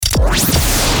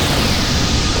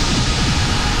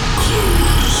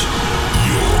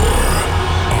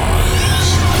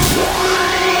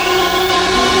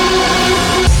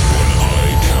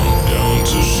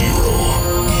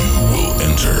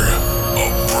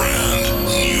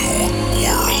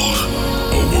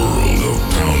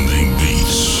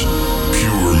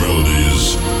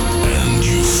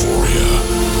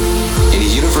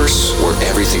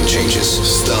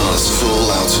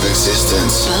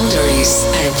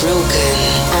broken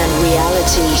and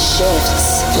reality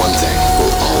shifts, one thing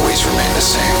will always remain the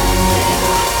same.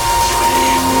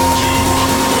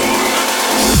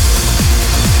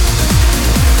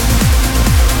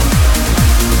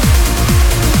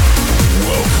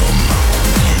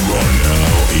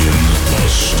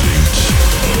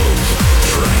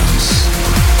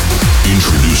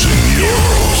 Introducing your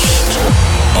host,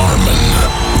 Armin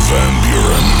van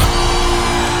Buren.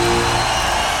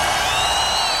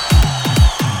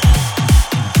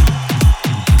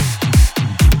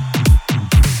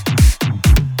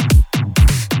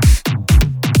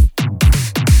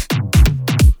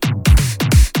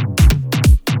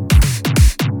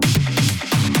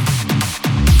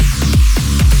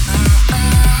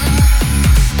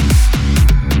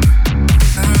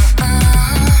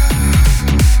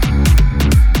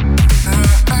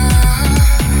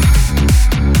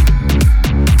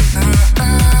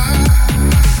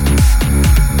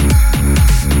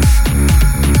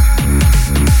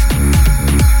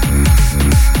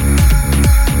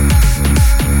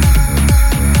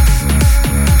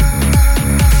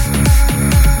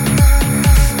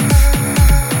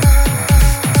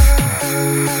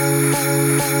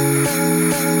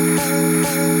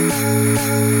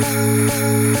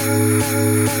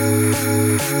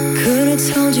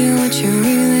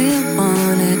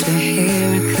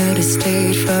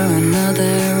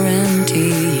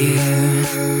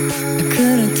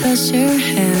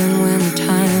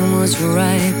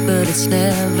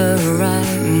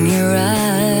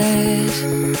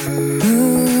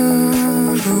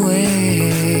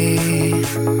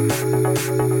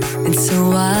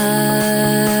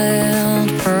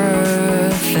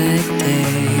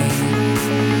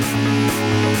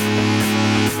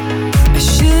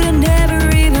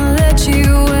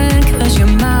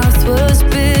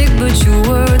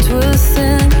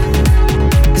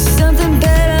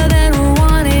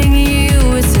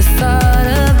 Thought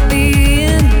of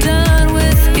being done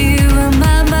with you in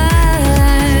my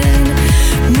mind.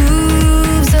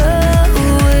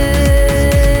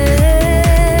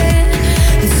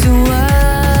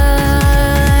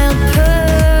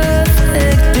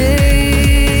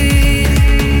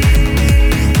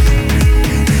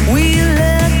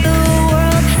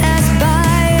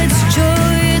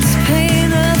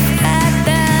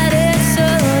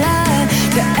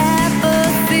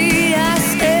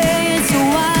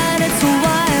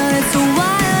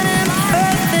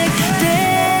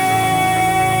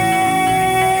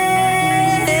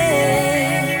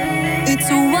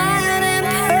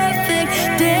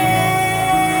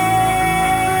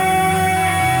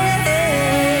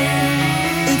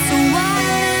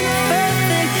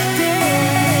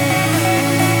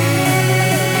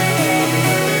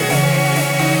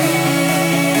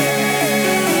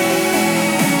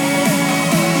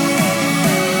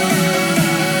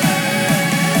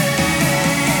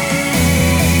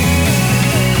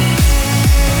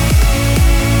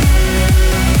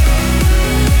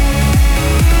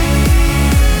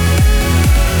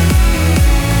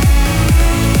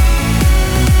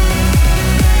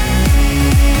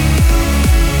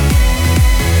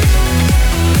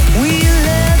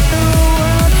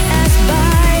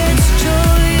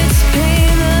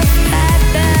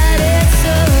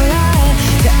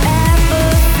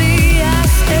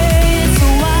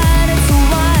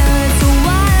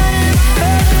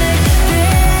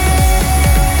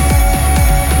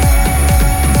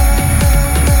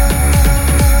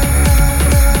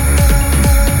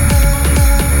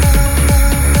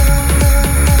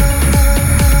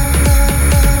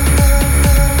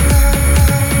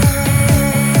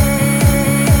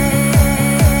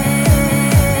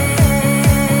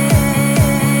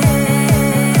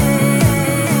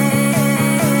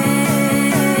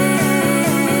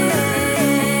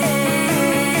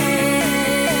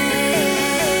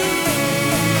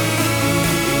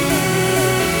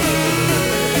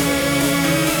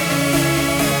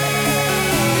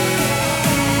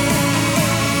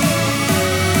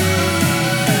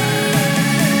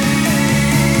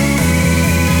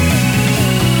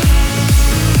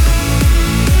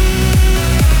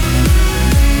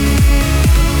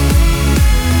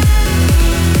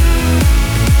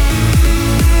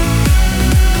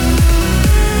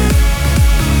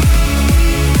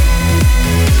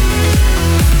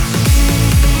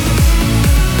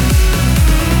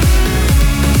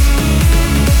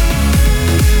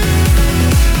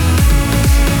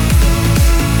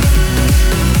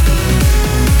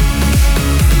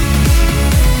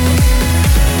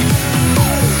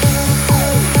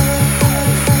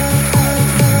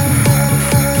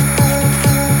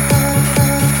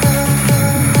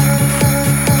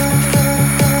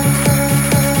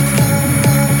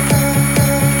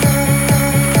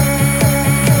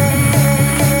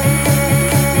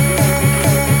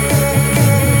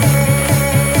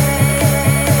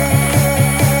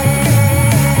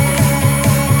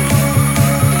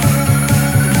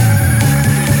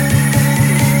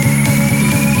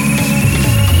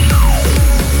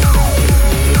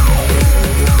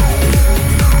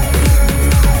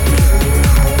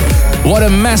 What a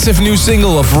massive new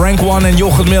single of Rank One and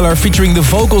Jochen Miller featuring the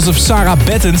vocals of Sarah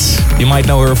Bettens. You might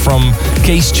know her from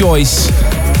Case Choice.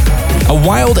 A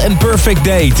wild and perfect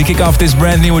day to kick off this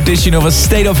brand new edition of A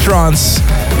State of Trance.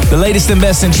 The latest and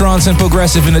best in trance and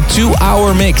progressive in a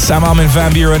 2-hour mix. I'm Armin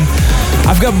van Buuren.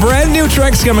 I've got brand new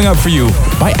tracks coming up for you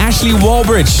by Ashley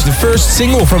Wallbridge, the first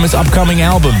single from his upcoming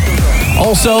album.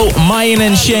 Also, Mayan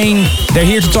and Shane, they're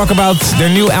here to talk about their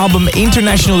new album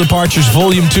International Departures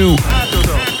Volume 2.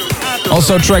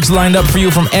 Also tracks lined up for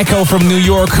you from Echo from New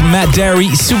York, Matt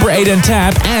Darey, Super 8 and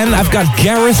Tab, and I've got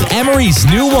Gareth Emery's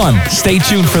new one. Stay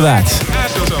tuned for that.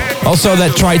 Also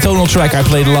that tritonal track I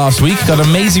played last week got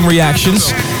amazing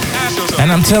reactions.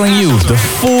 And I'm telling you, the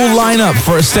full lineup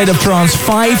for A State of Trance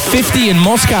 550 in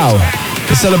Moscow.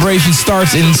 The celebration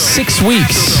starts in 6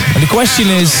 weeks. And the question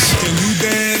is... can you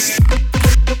dance?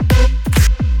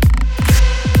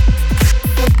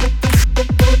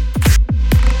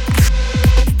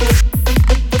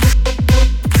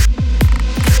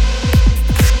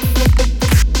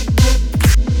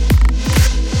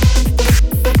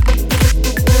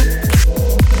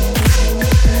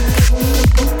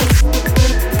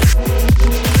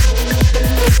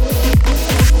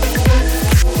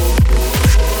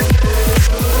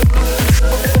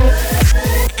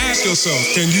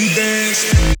 Can you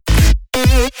dance?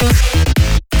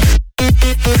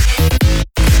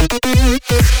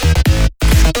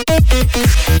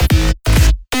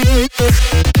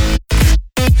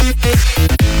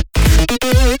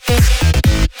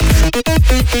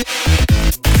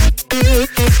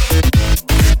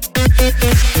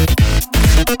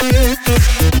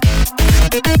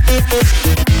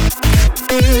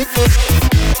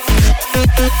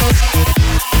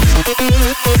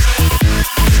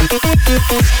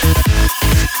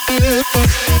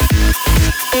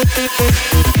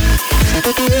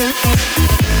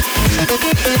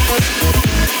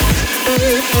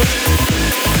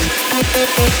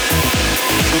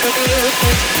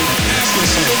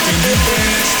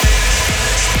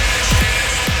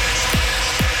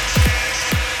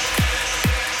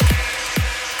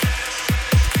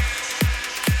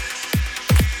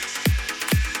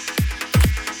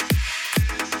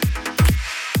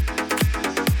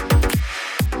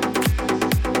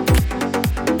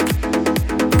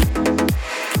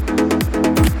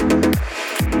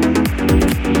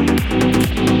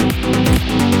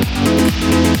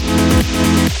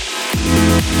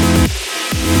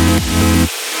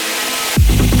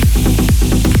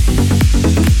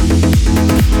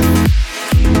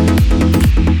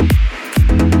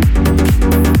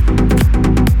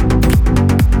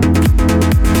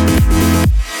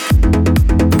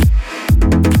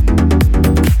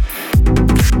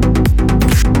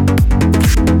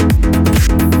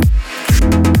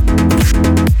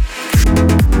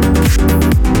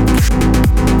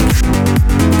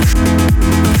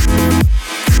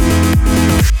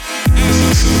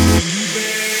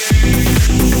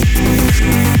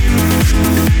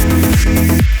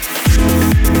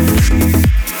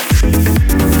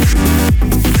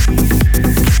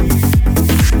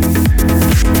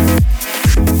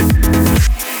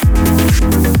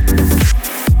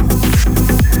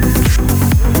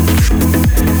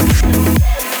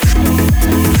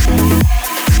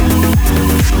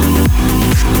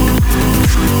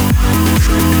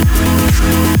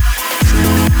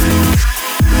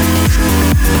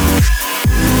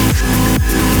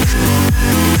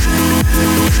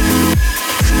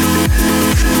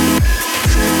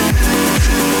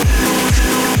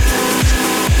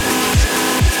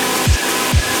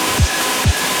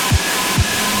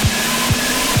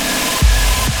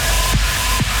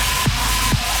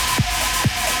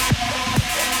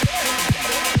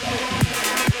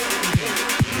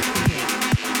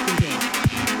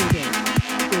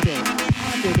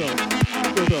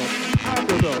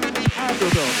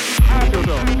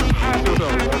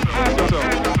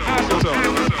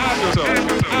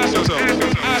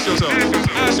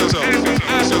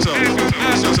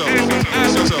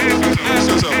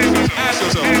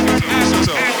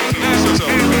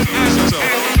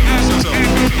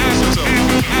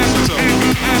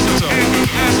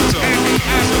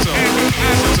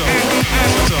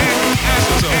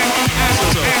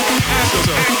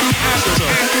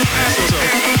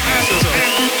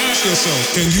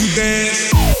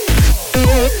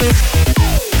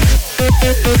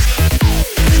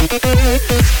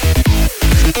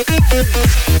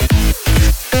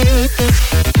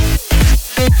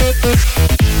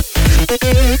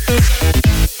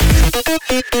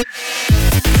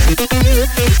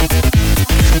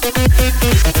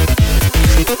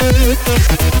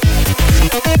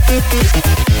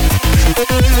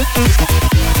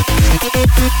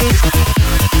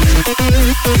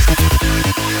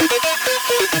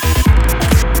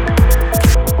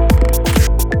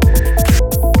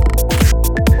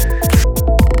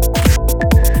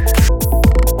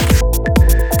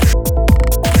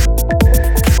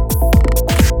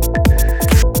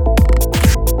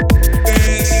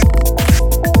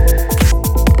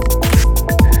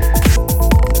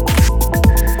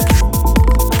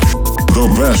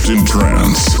 best in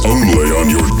trance, only on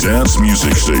your dance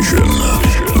music station.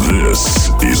 This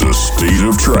is A State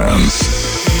of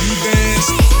Trance.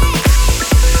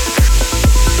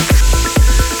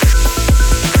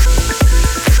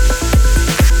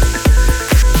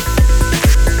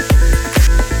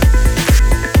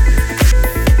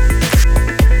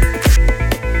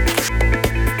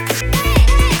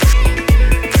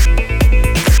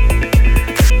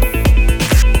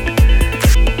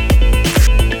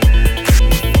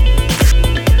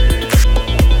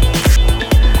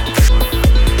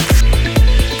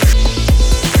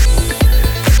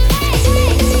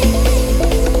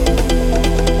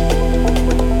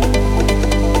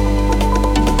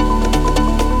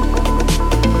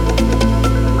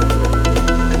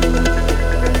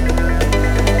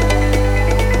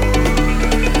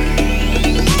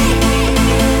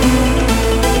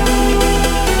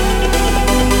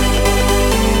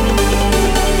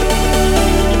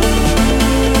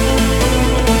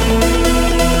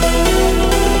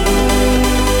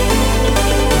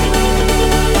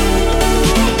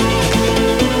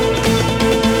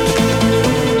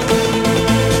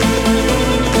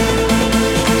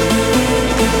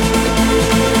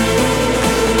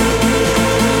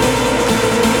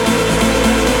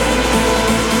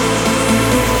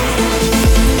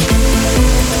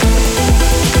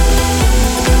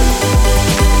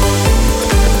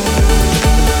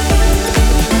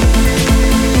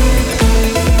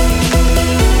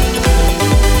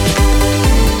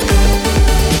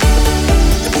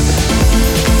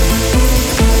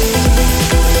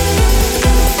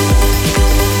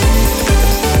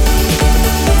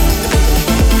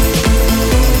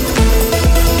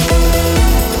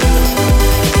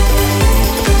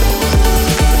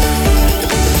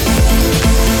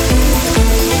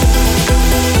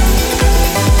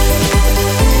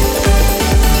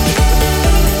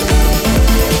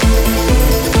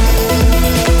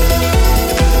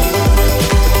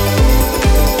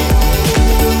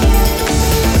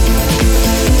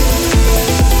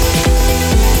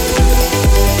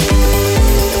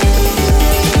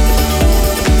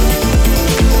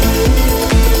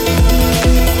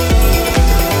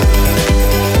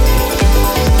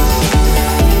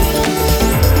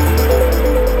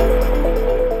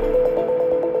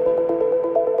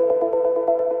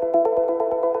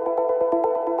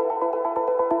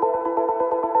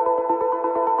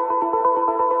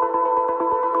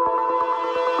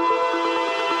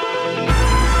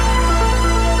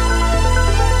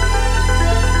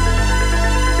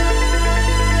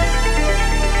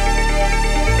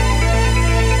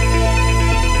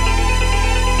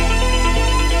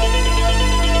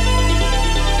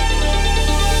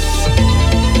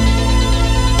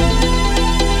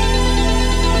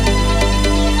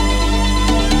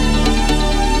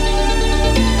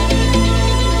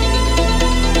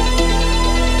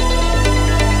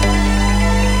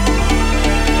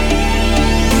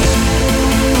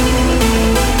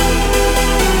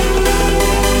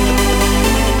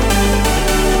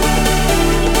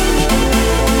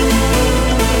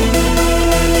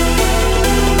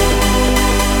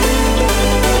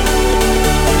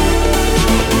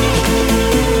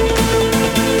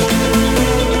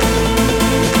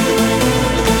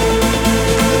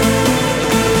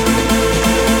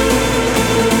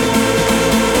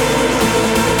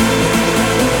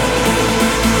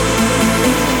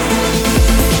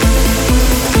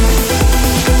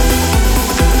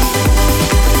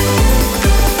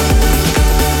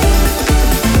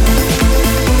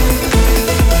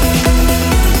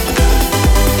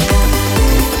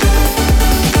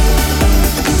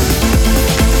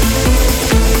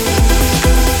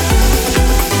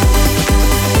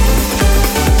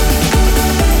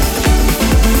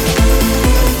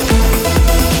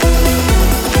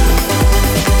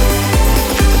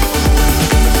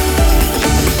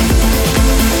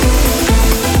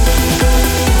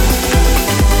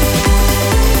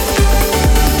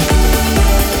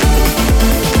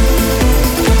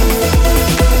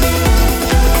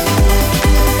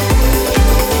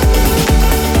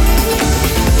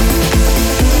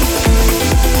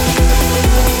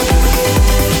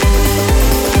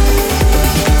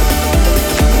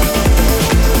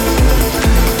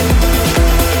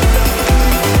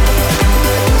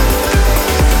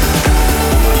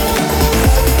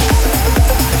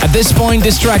 At this point,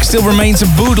 this track still remains a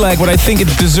bootleg, but I think it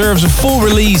deserves a full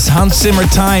release. Hans Zimmer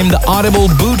Time, the Audible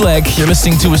bootleg. You're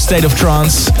listening to A State of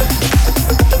Trance.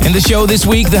 In the show this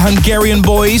week, the Hungarian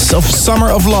boys of Summer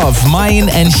of Love, Mayan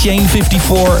and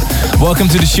Shane54. Welcome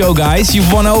to the show, guys.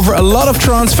 You've won over a lot of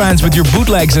trance fans with your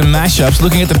bootlegs and mashups.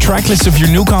 Looking at the tracklist of your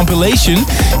new compilation,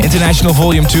 International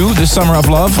Volume 2, The Summer of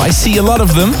Love, I see a lot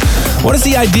of them. What is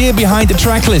the idea behind the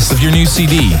tracklist of your new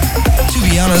CD? To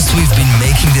be honest, we've been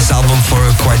making this album for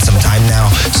quite some time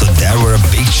now, so there were a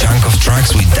big chunk of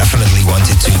tracks we definitely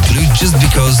wanted to include just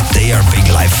because they are big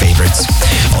live favorites.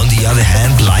 On the other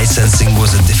hand, licensing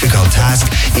was a difficult task.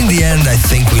 In the end, I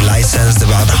think we licensed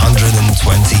about 120,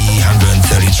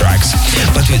 130 tracks.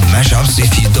 But with mashups,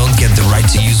 if you don't get the right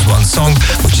to use one song,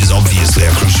 which is obviously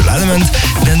a crucial element,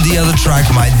 then the other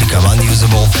track might become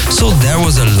unusable. So there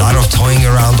was a lot of toying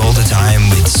around all the time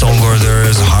with song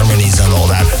orders, harmonies and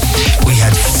all that. We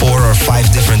had 4 or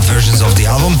 5 different versions of the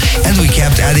album, and we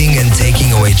kept adding and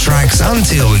taking away tracks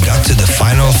until we got to the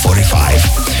final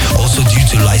 45. Also, due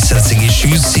to licensing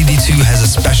issues, CD2 has a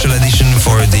special edition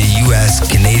for the US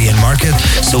Canadian market,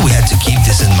 so we had to keep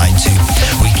this in mind too.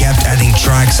 We kept adding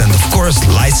tracks and of course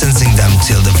licensing them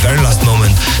till the very last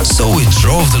moment, so we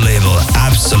drove the label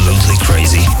absolutely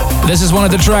crazy. This is one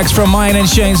of the tracks from Mayan and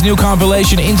Shane's new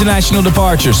compilation, International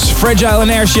Departures. Fragile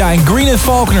Inertia and Green and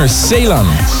Faulkner, Ceylon.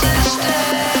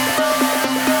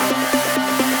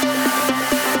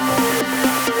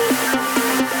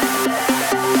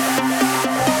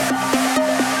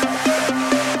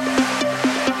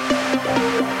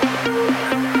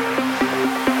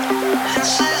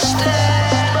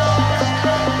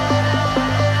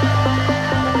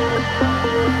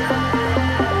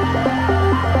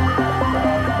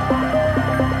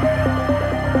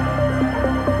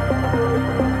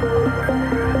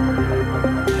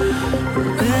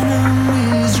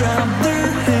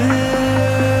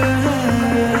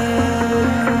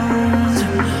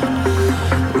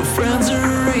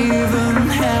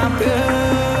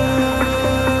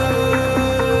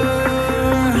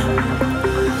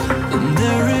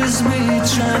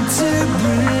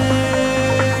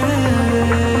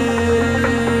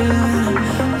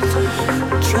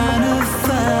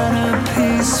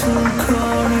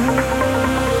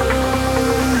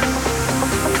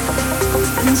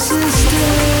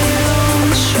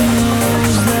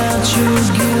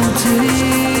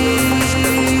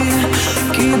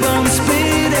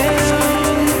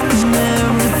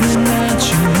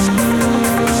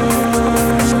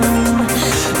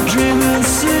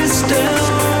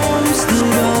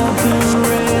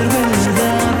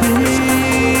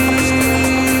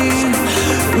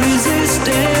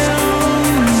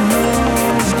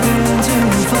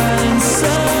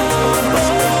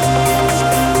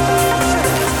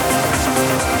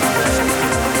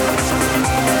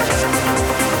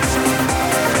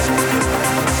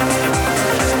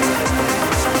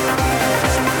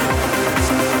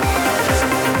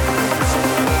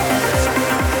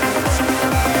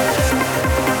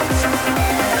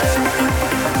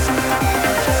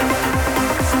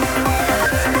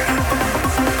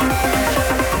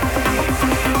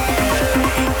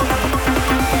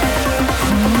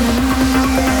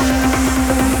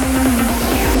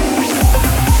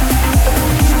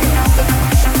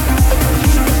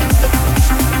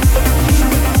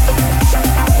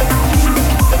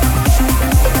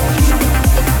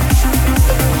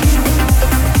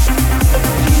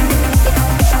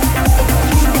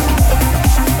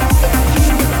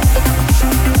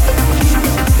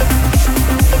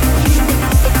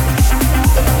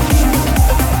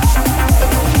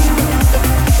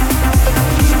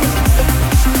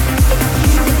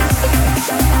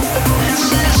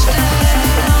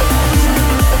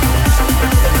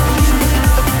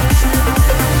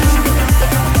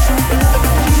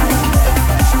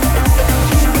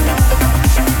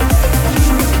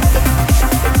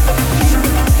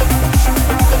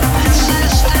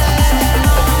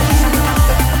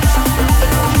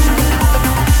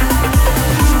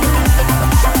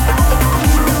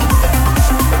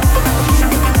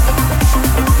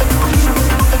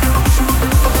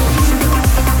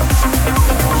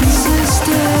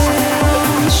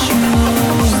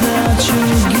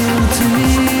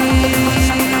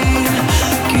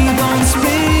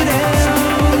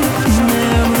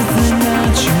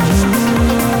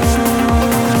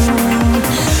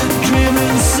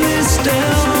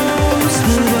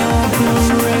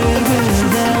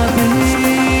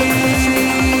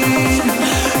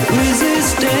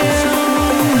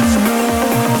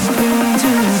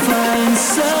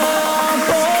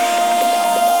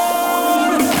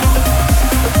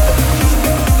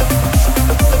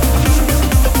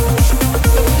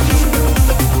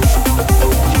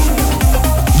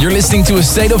 You're listening to A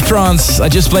State of Trance. I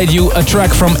just played you a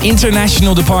track from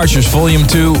International Departures, Volume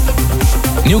 2.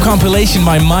 New compilation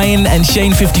by Mayan and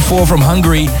Shane54 from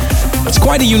Hungary. It's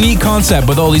quite a unique concept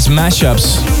with all these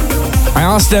mashups. I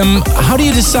asked them, how do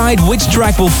you decide which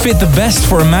track will fit the best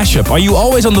for a mashup? Are you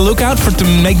always on the lookout to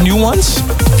make new ones?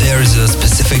 There's a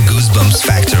specific goosebumps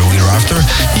factor we're after.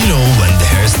 You know, when the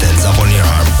hair stands up on your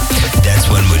arm. That's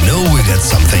when we know we got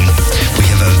something. We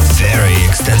have a very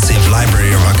extensive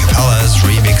library of acapellas,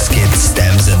 remix kits,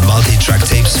 stems and multi-track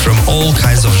tapes from all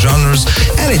kinds of genres,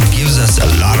 and it gives us a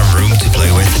lot of room to play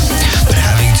with. But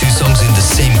having two songs in the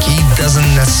same key doesn't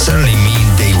necessarily mean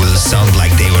they will sound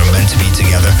like they were meant to be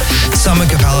together. Some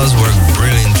acapellas work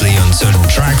brilliantly on certain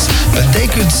tracks, but they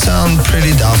could sound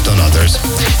pretty daft on others.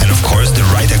 And of course, the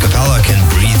right acapella can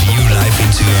breathe new life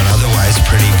into an otherwise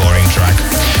pretty boring track.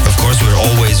 Of course, we're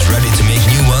always ready to make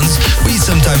new ones. We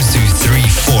sometimes do 3,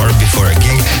 4 before a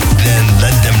gig, then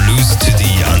let them loose to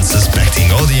the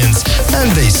unsuspecting audience, and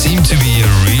they seem to be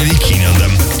really keen on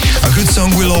them. A good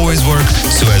song will always work,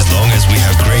 so as long as we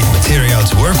have great material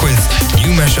to work with,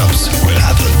 new mashups will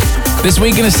happen. This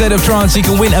week in A State of Trance, you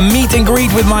can win a meet and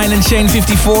greet with Mayan and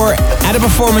Shane54 at a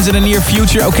performance in the near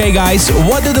future. Okay, guys,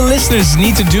 what do the listeners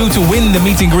need to do to win the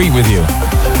meet and greet with you?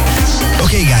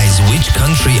 Okay guys, which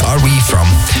country are we from?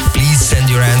 Please send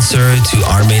your answer to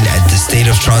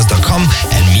armin@thestateoftrance.com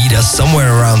and meet us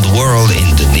somewhere around the world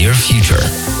in the near future.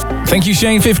 Thank you,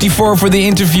 Shane54, for the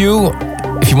interview.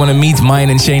 If you want to meet Mayan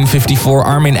and Shane54,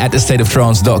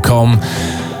 armin@thestateoftrance.com.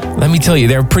 Let me tell you,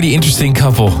 they're a pretty interesting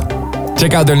couple.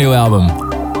 Check out their new album.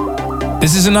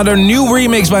 This is another new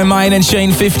remix by Mayan and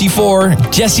Shane54,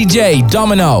 Jessie J,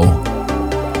 Domino.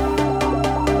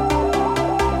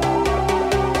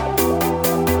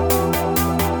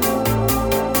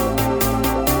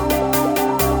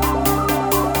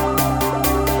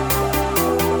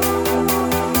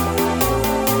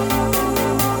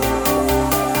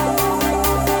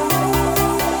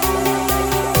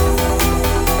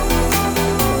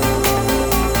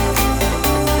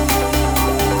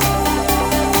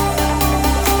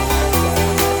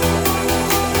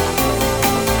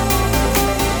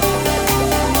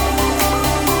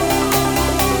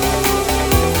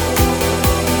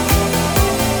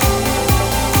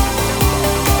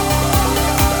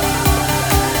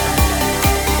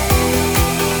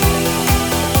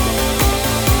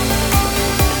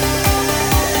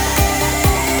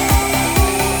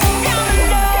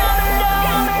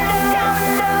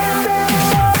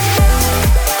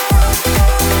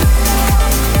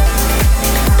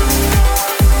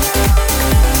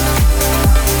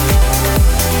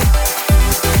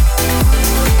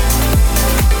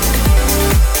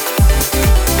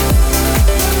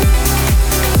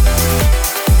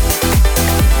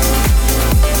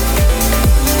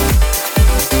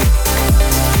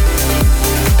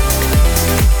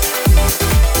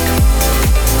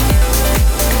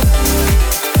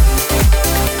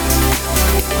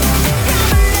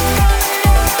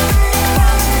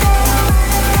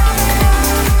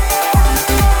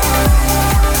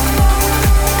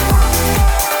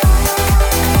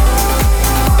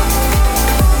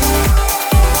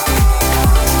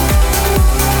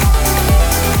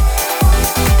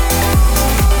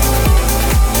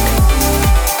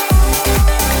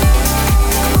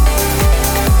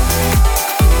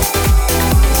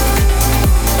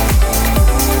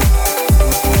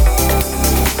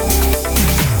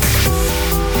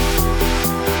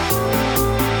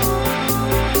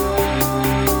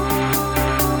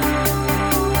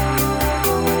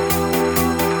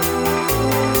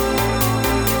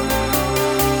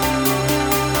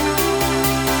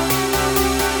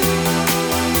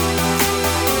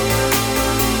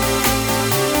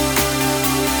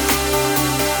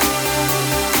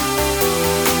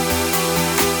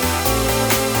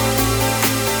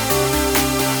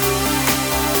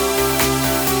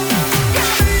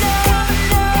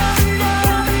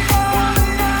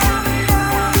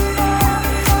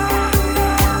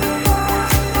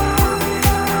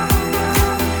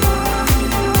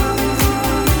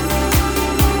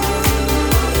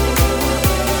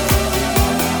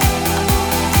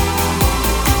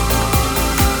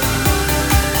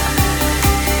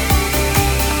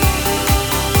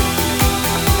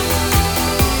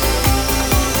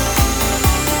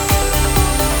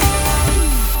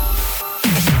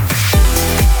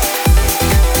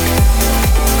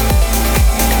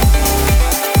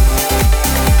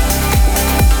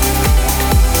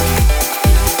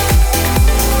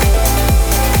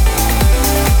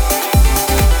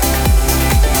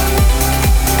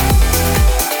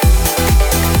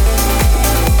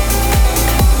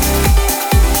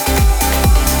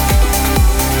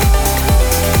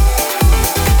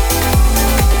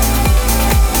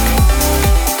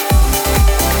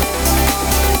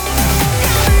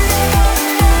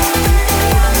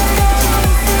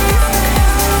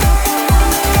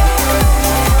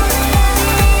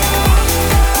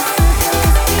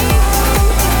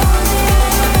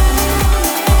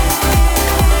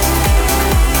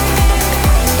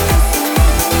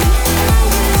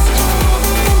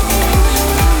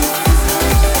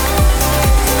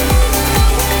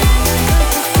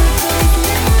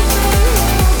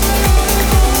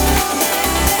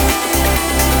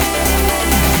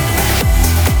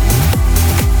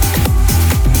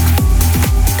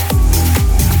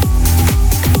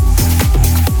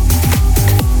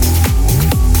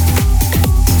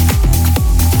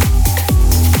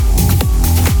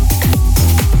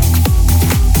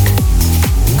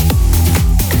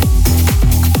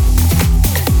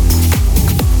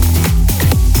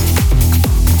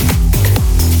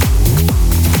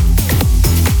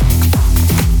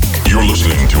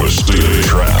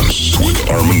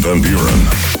 Armin van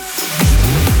Buuren.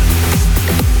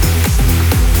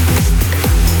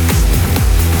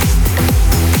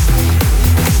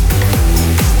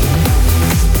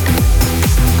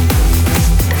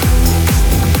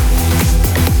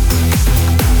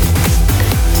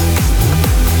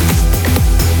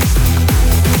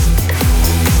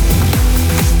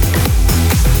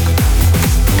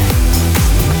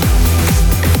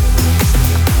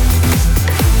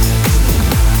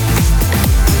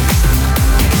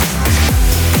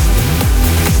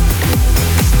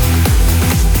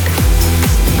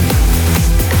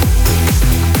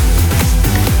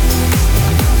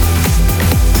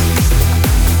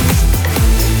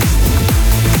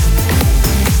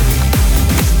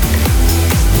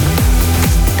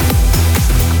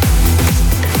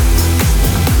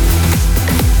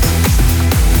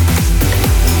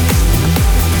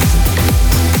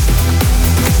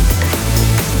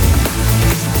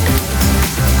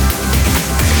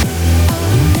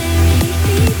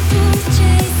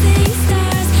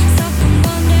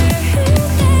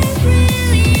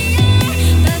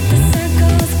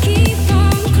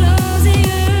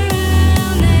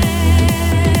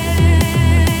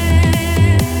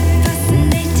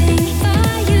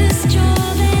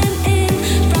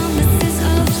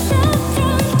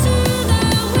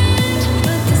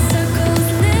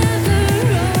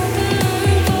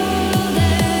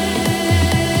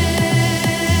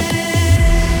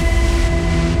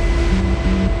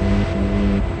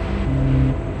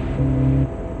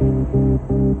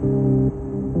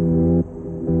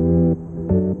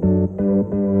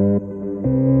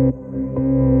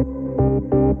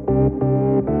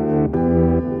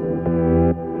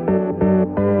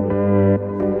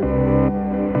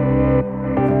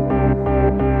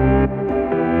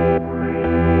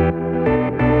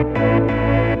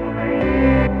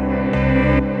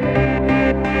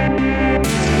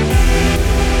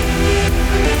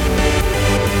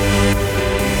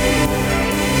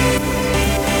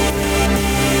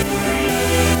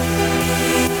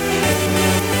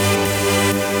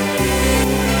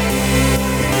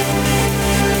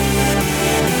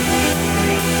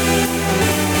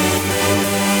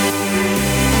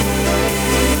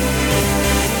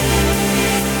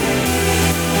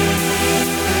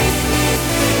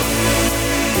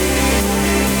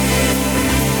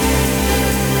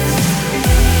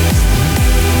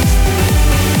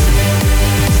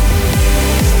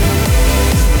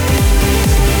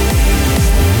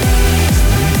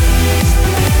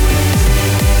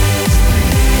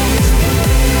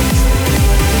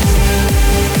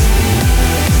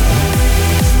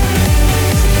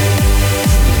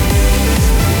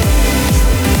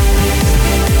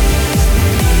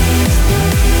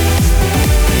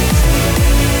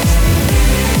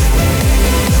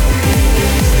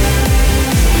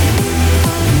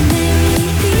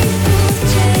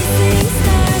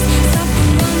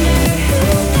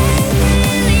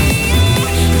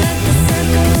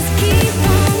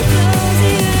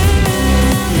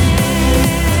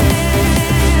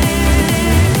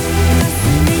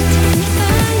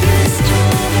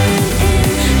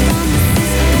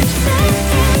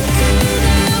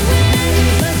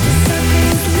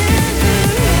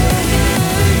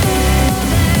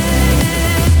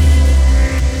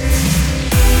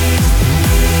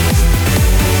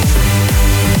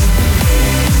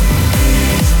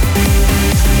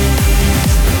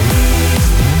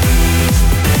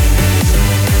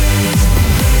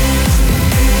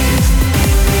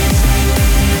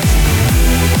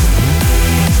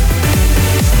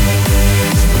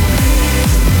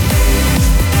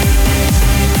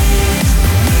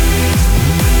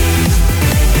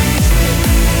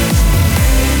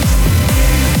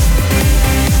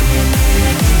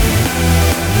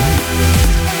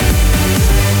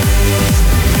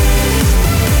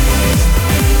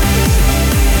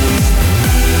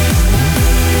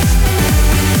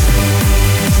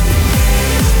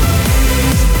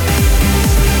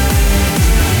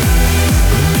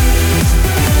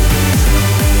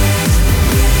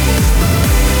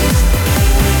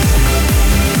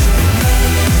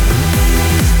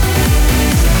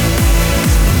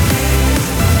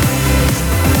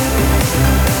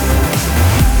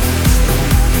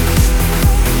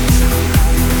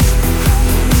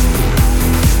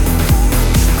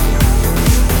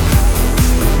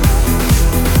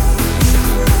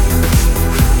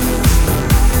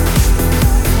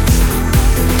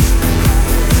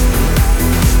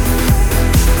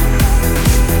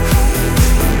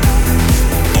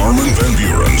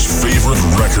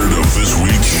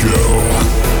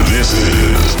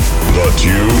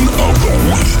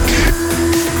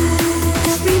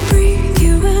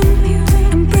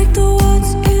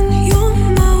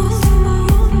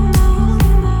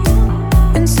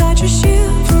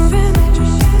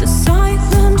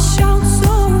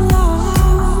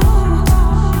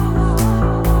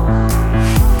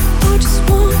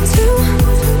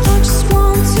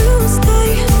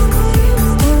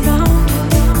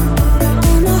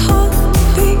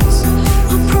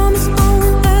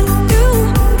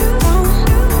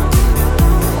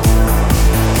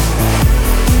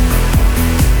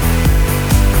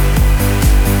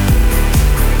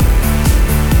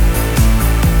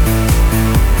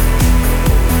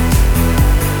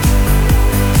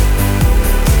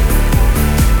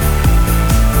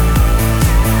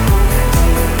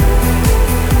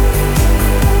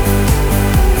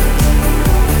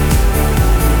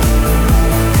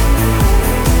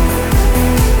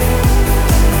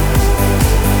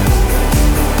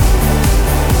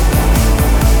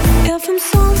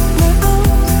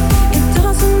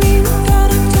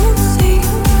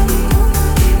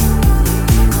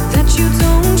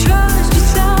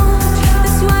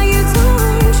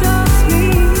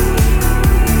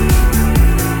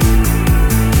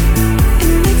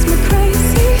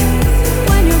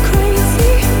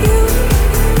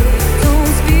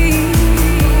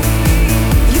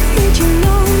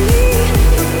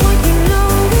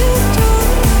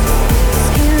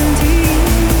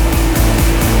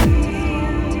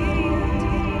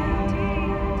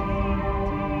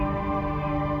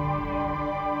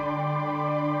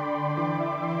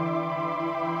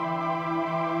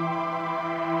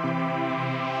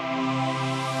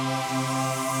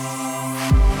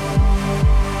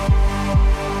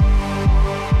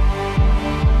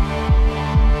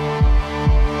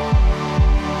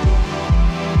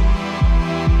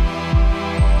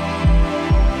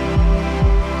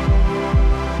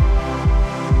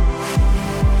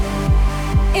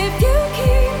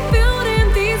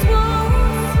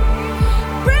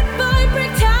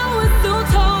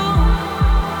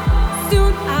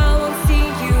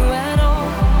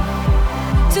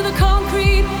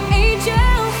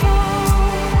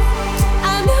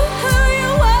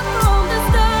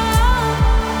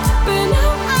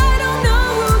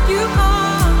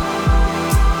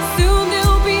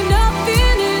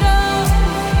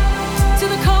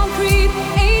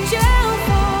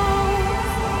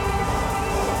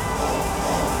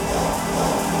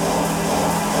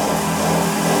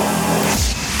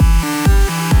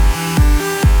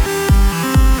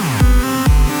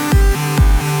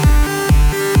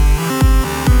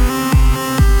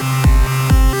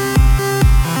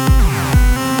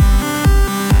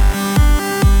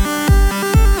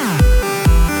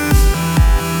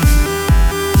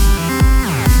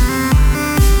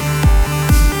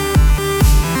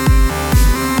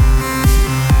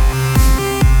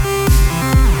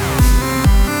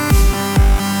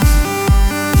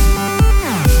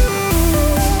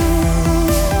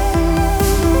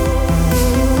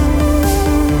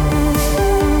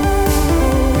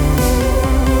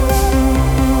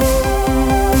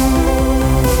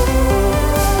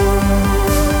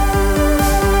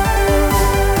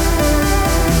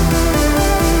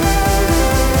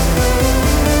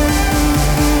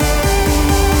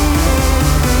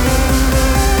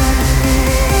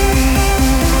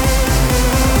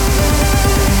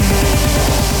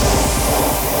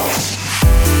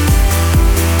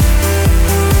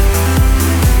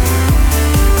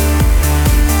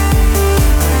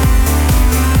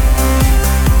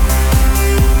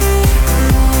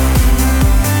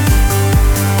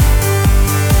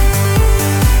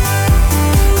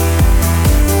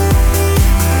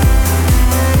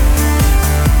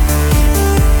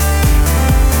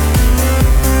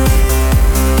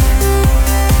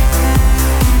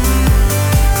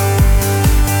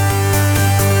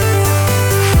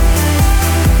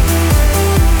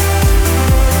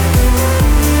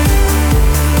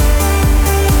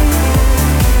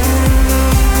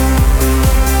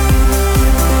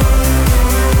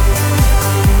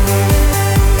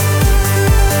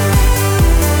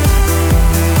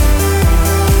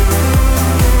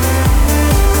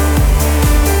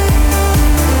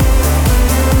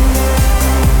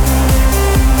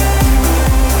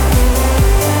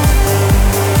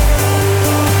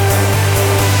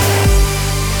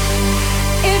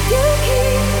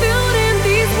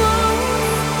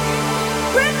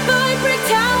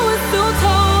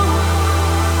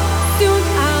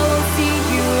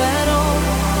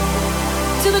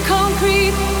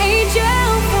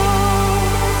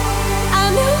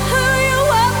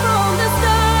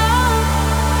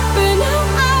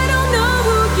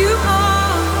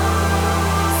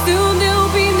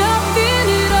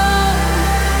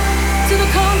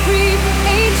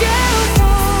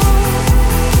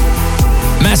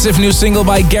 Massive new single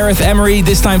by Gareth Emery,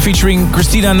 this time featuring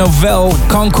Christina Novelle.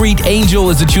 Concrete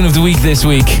Angel is the tune of the week this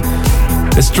week.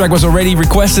 This track was already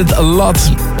requested a lot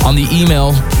on the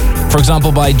email. For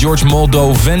example, by George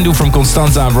Moldo Vendu from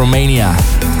Constanța, Romania.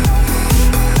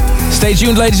 Stay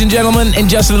tuned, ladies and gentlemen. In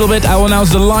just a little bit, I will announce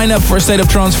the lineup for State of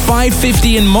Trance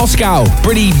 550 in Moscow.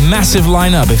 Pretty massive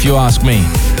lineup, if you ask me.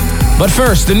 But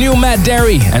first, the new Matt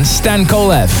Darey and Stan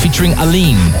Kolev featuring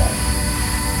Aline.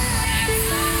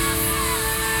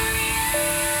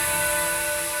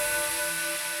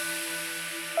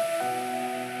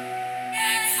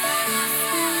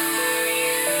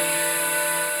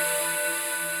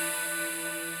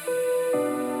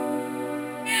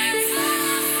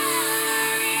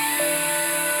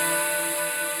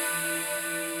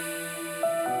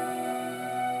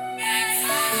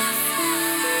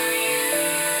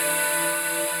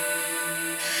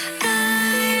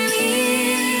 I'm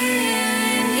here.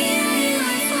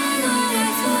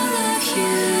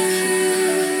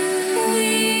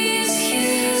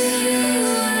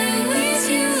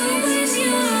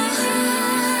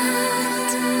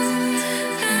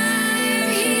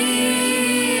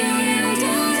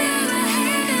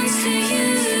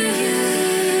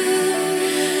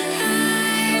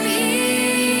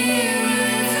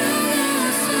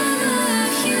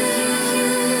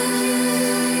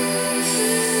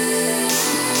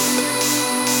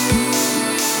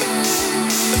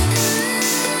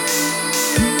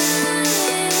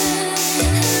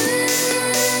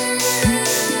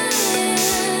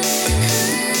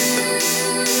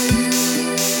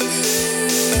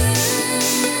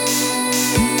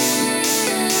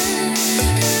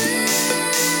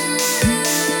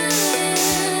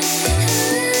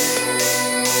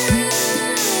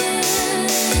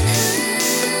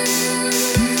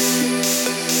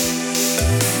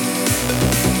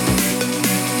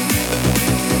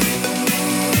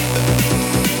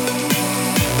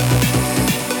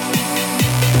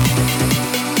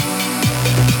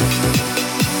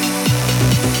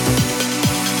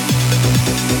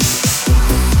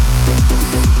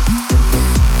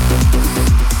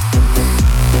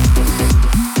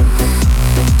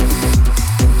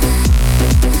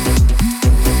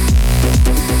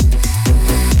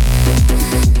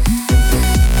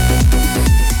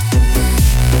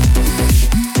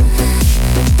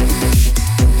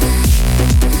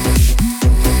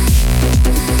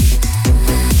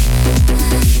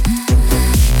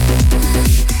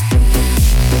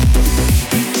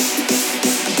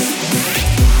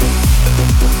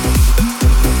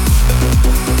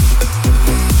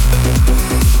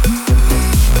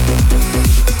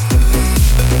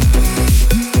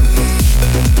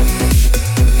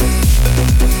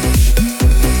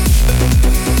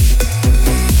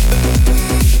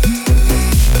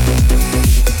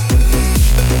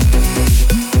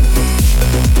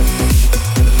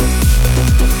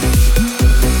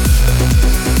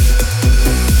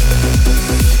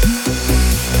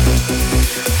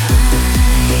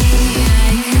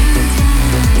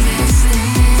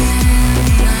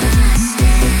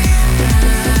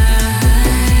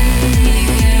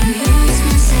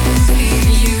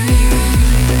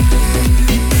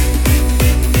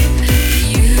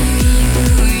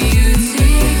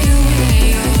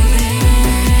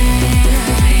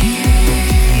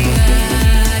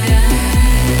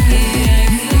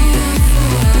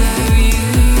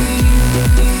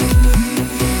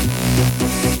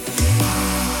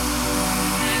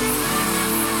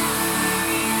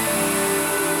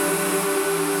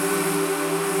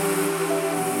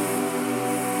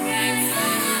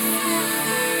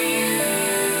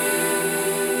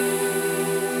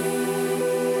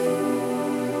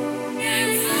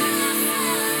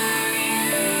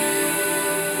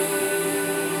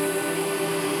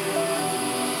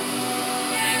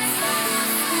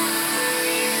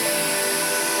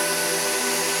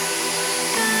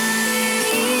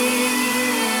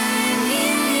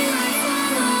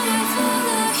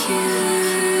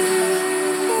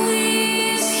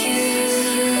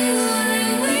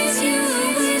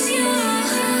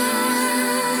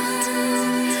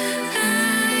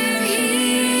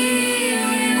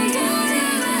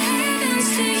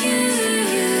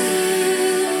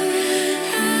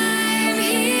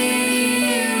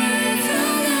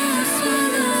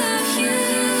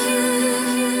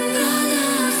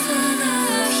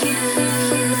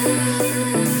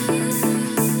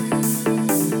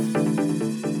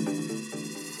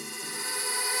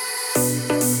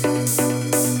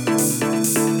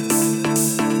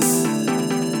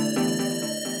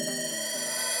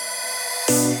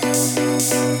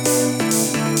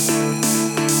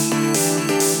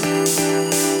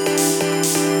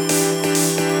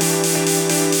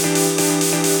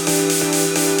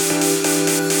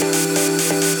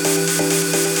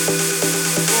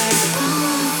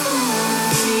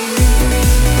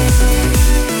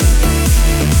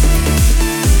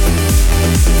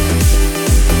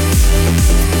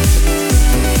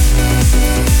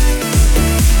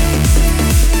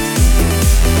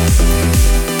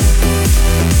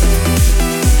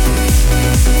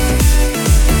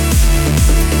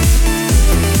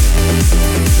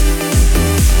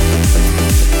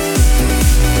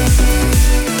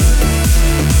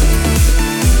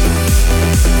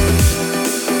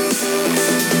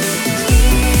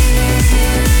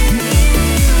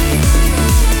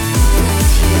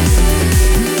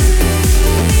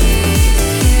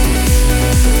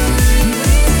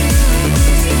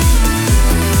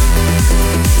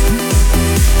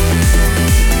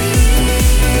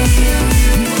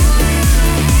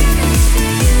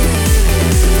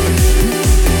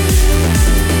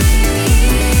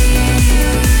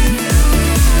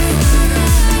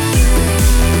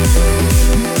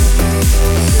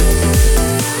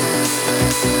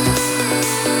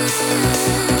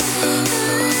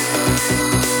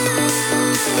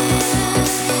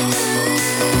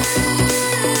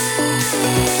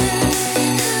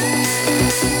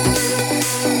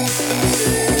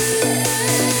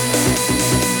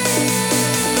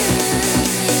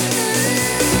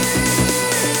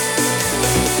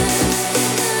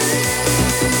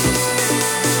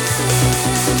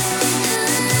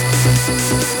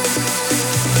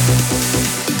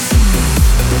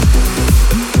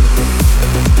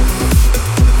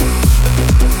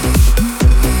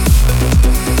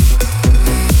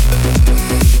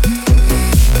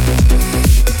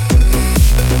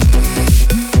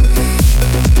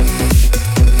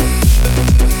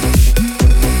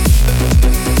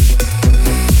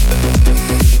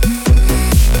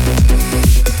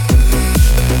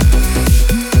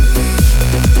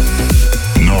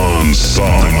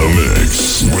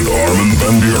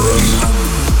 Van Buren.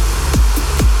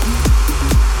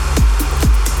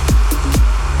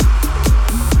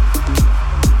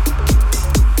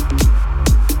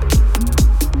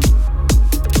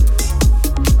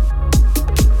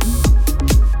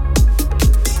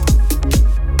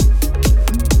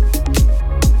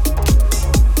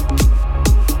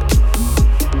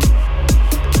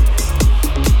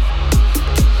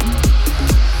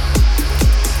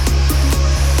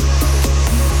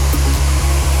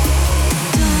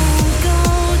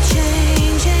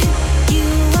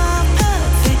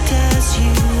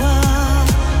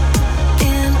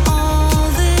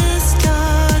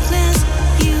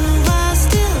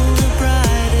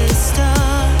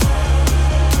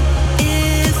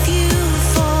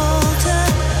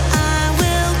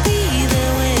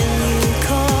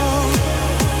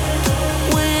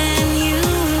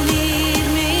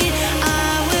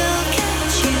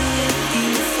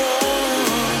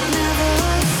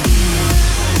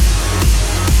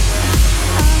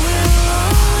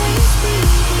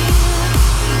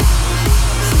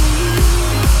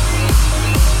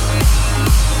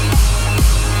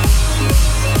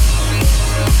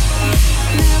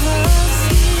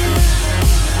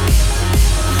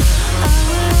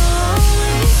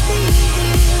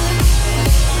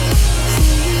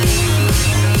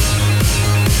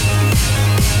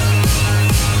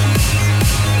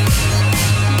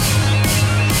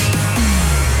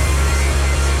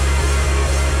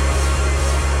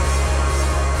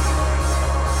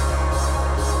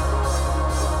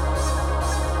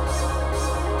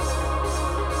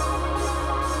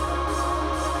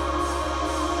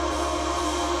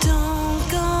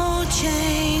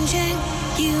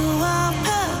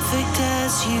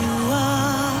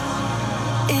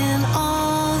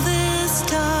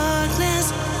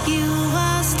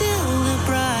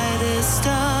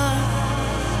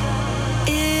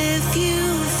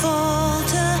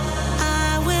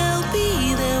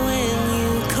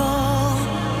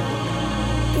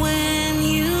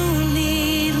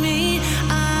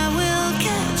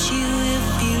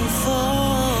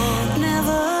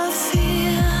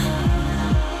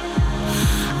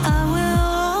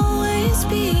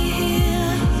 Be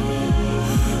here.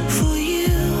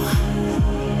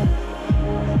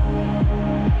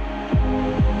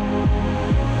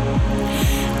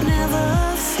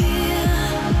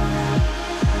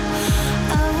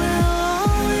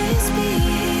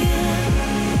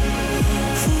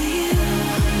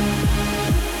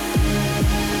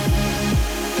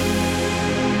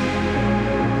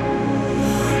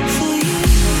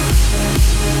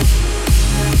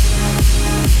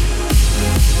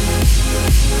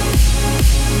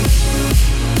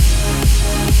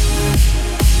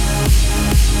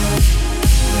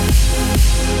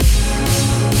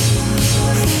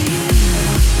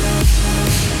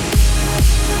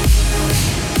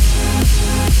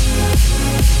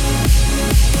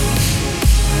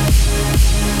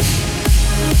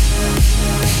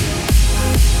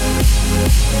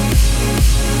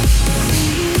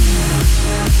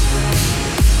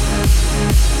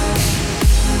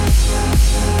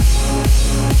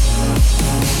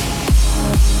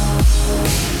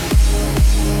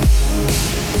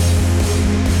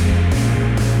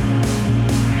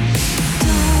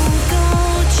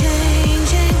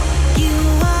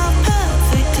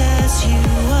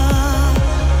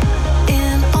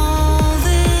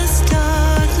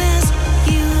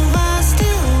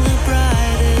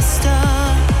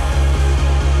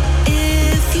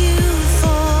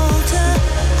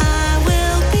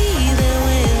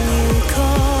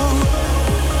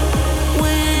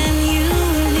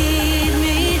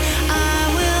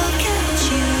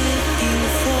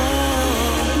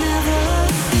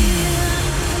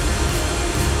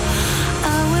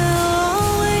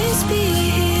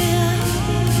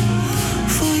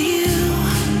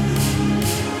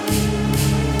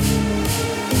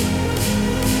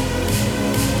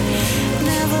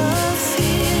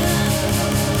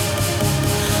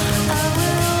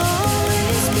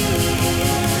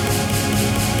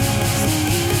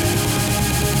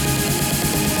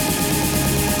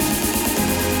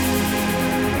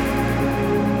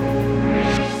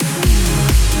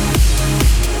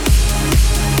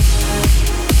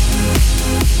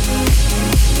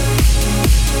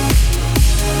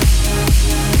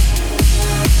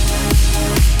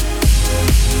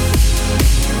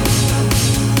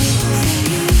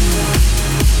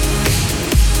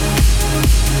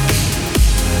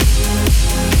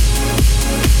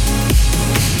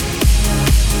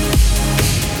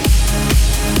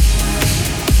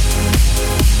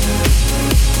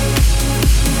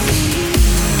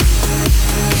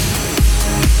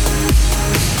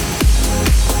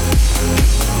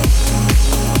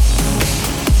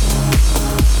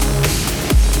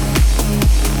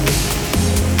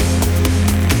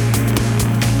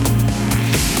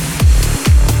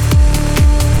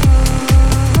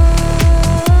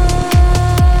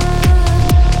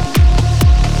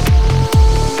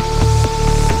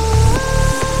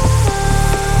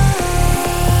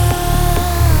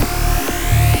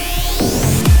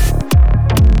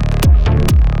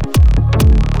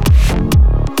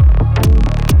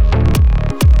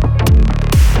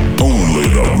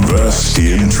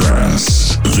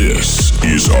 trance. This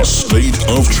is A State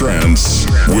of Trance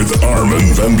with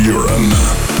Armin van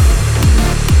Buuren.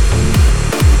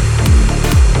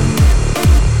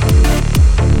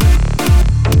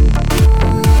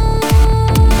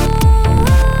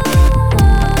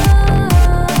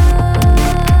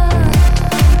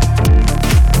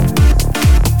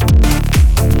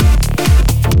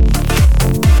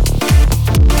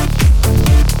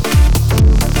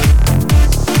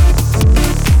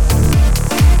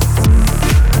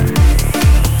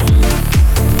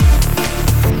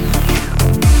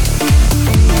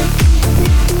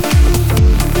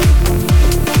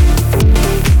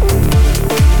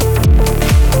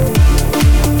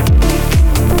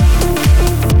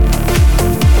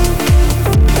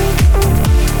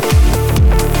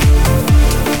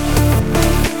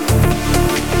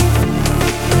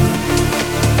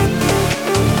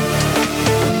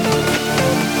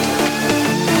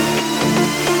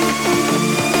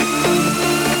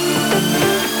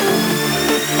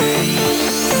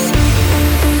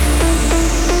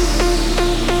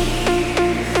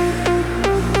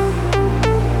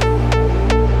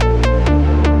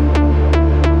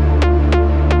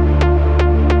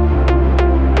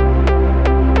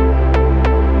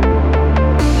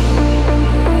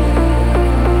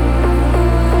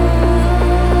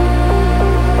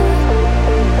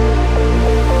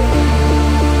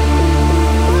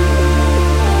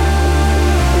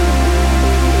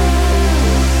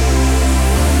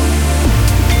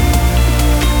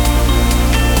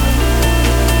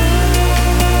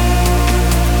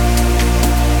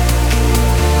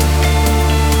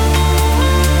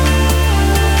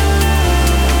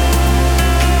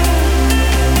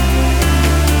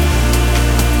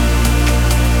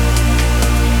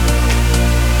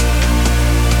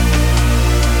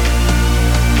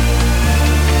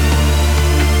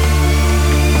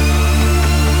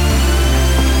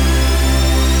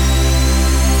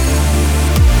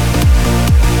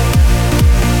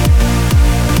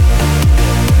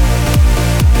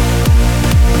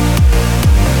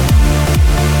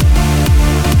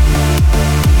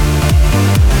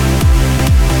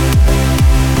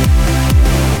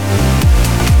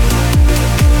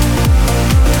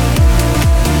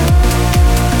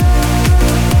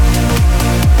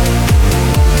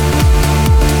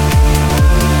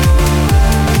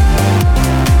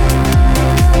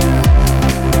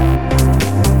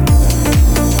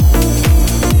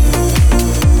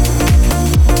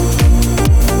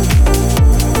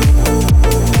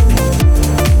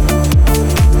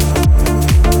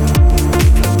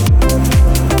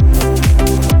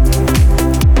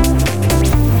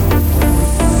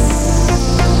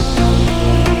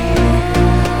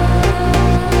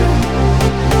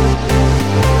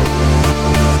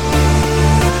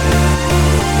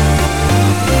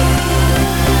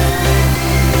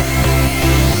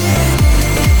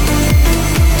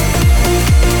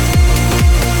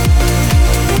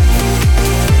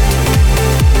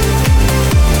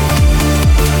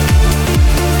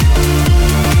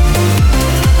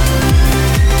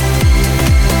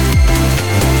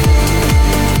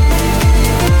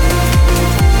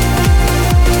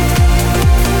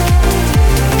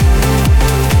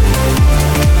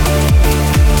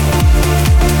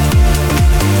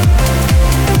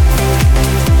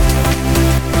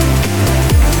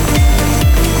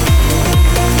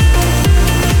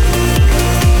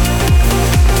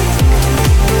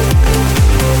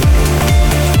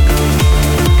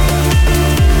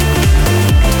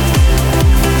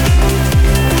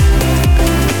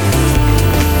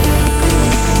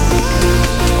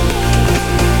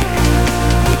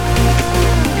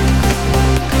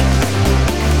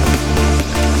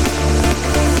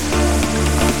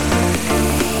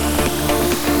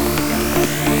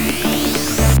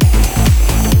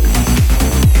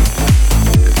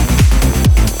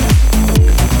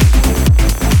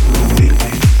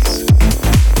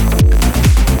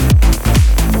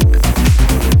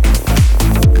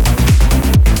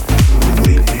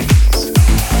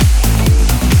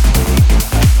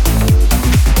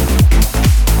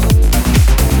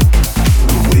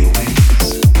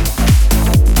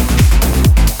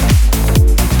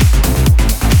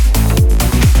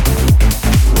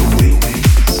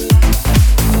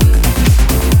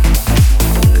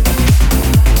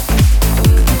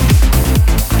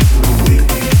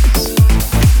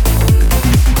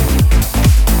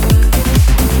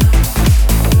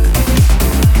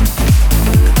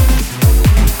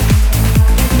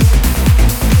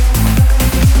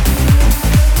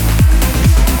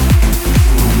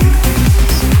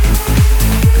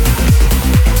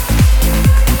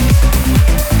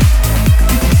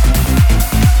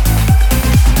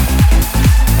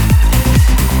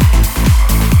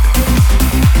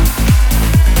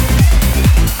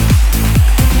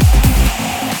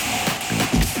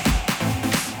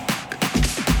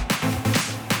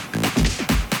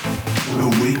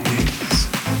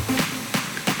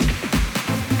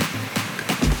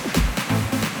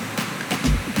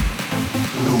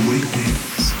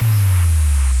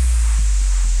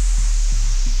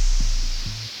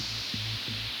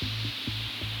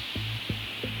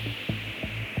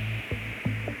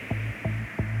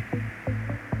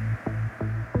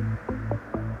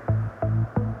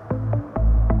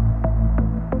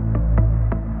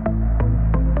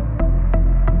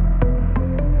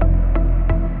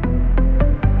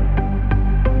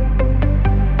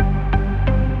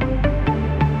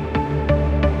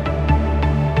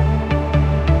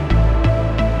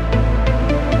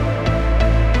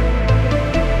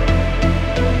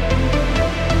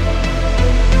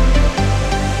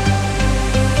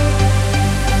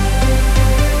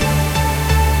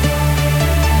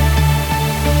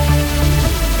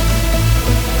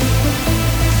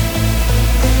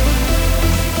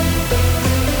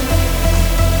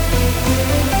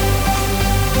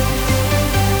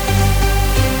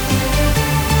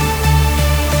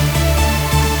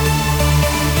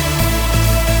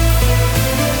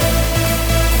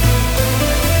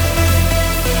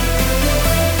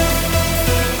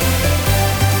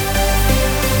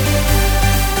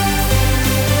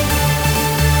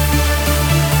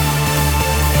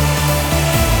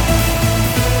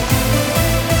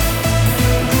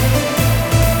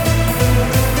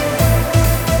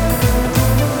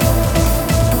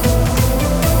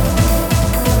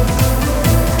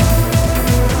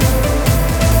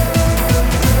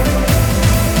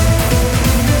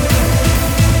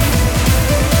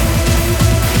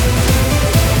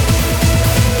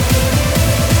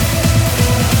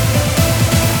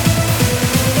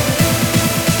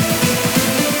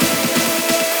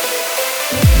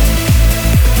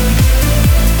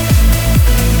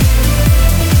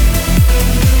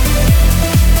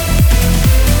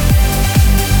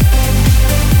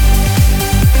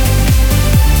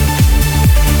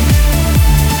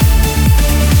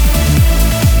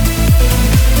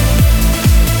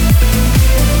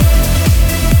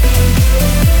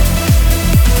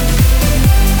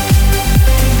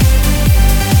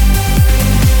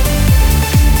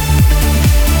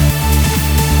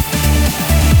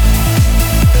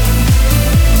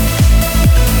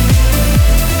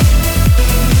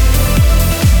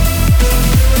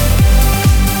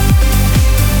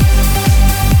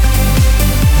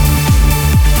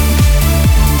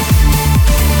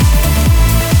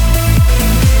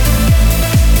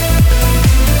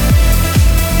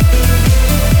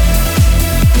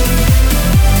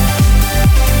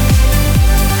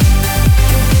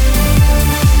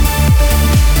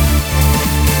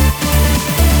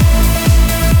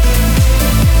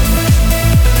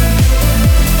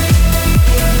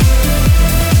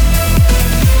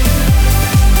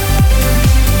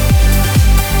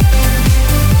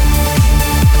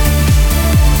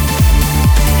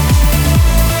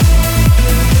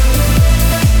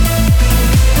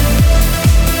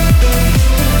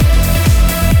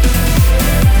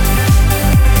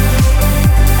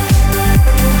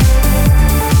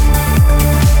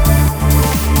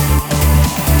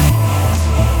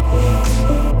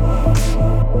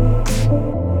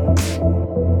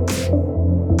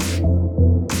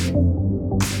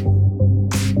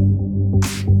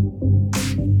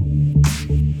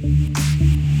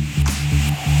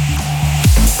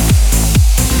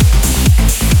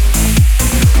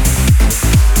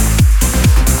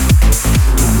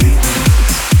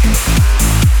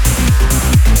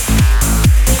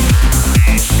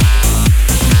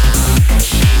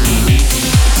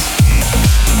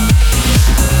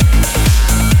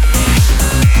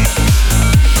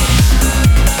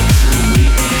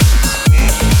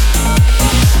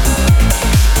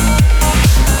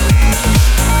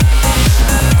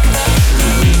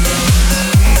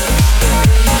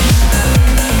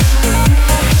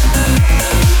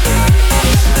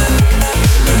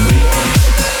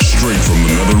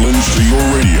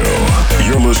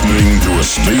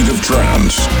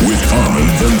 Trance with Armin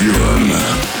van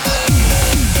Buuren.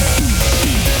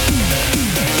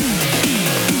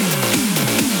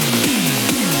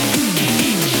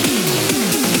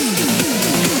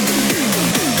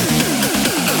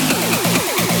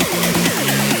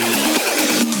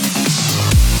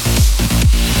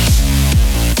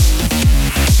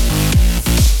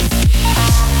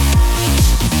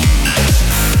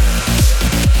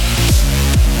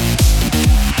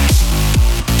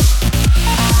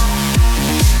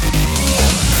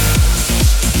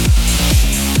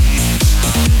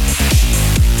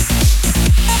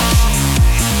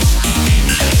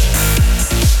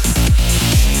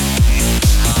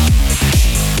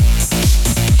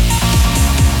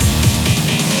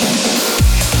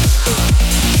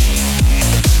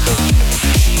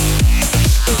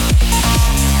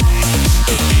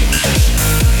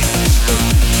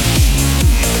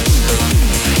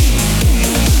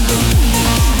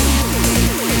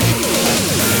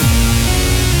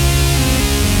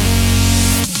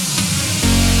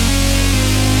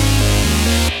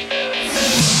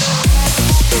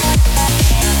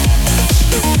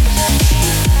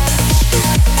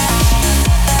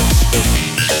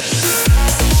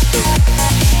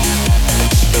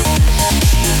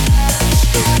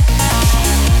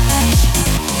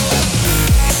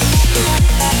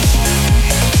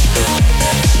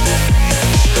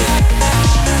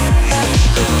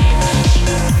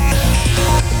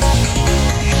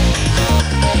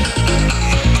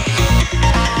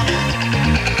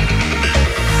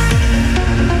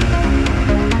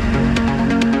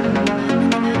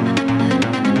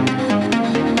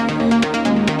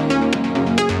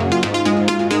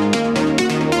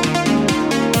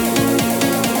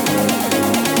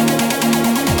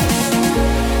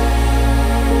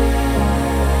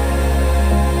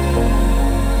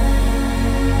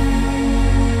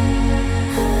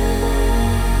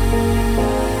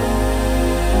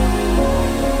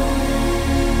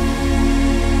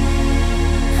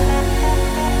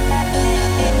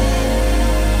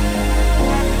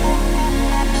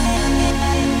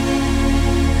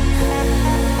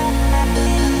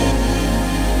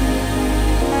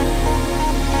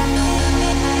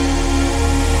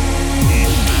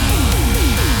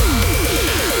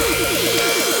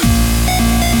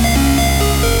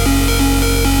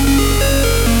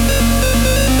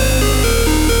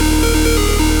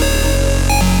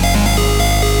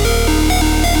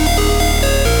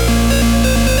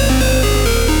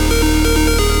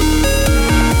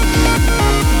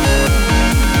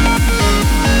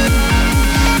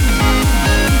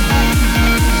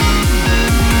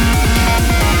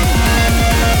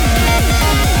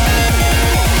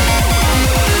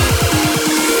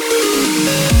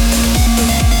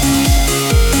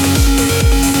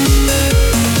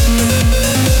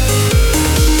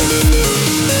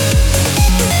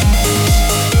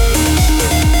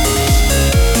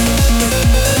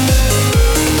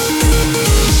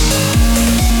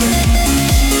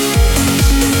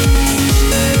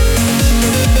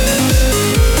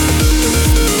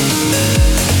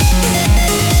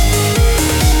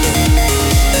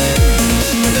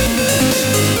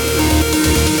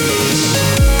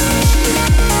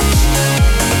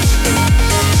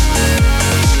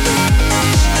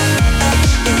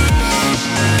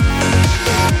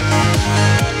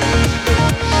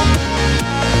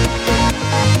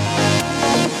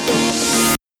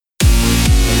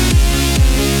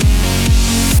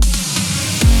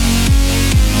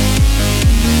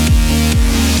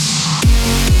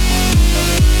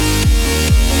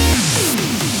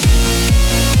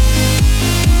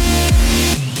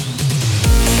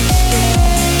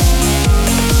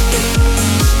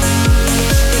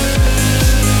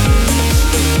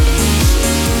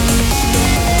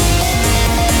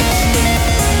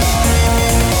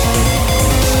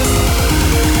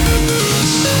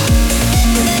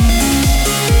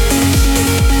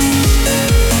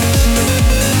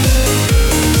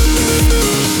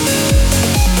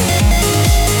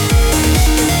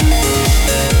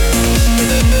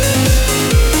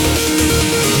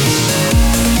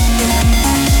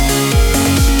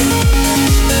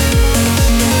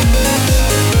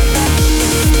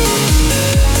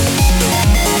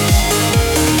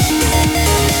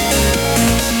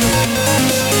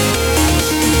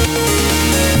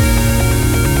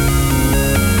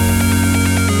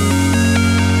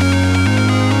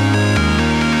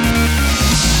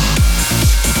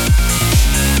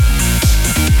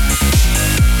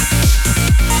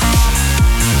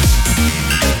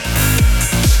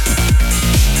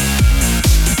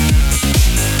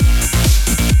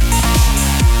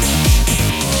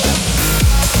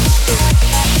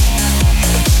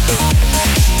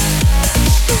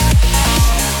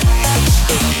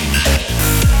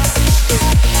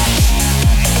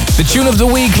 The tune of the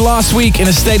week last week in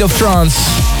a state of trance.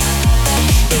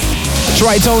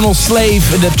 Tritonal Slave,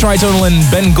 the Tritonal and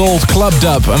Ben Gold Club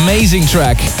Dub. Amazing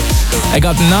track. I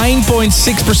got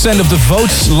 9.6% of the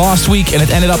votes last week and it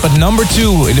ended up at number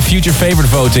 2 in the future favorite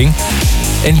voting.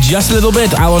 In just a little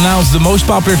bit, I'll announce the most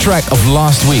popular track of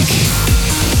last week.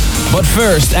 But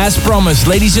first, as promised,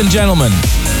 ladies and gentlemen,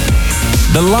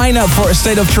 the lineup for A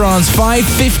State of Trance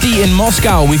 550 in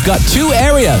Moscow. We've got 2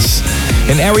 areas.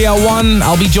 In Area 1,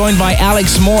 I'll be joined by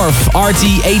Alex Morph,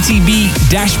 RT, ATB,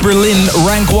 Dash Berlin,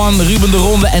 Rank 1, Ruben de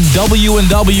Ronde and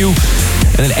W&W.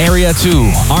 And in Area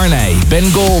 2, Arne, Ben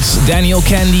Gold, Daniel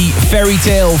Candy, Fairy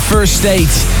Tale, First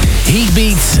State,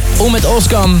 Heatbeat, Umet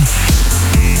Oskan,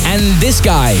 and this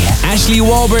guy, Ashley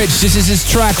Wallbridge. This is his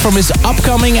track from his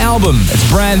upcoming album. It's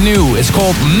brand new. It's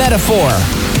called Metaphor.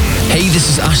 Hey, this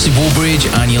is Ashley Wallbridge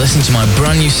and you're listening to my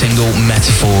brand new single,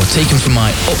 Metaphor, taken from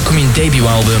my upcoming debut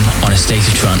album, On a State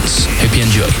of Trance. Hope you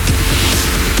enjoy.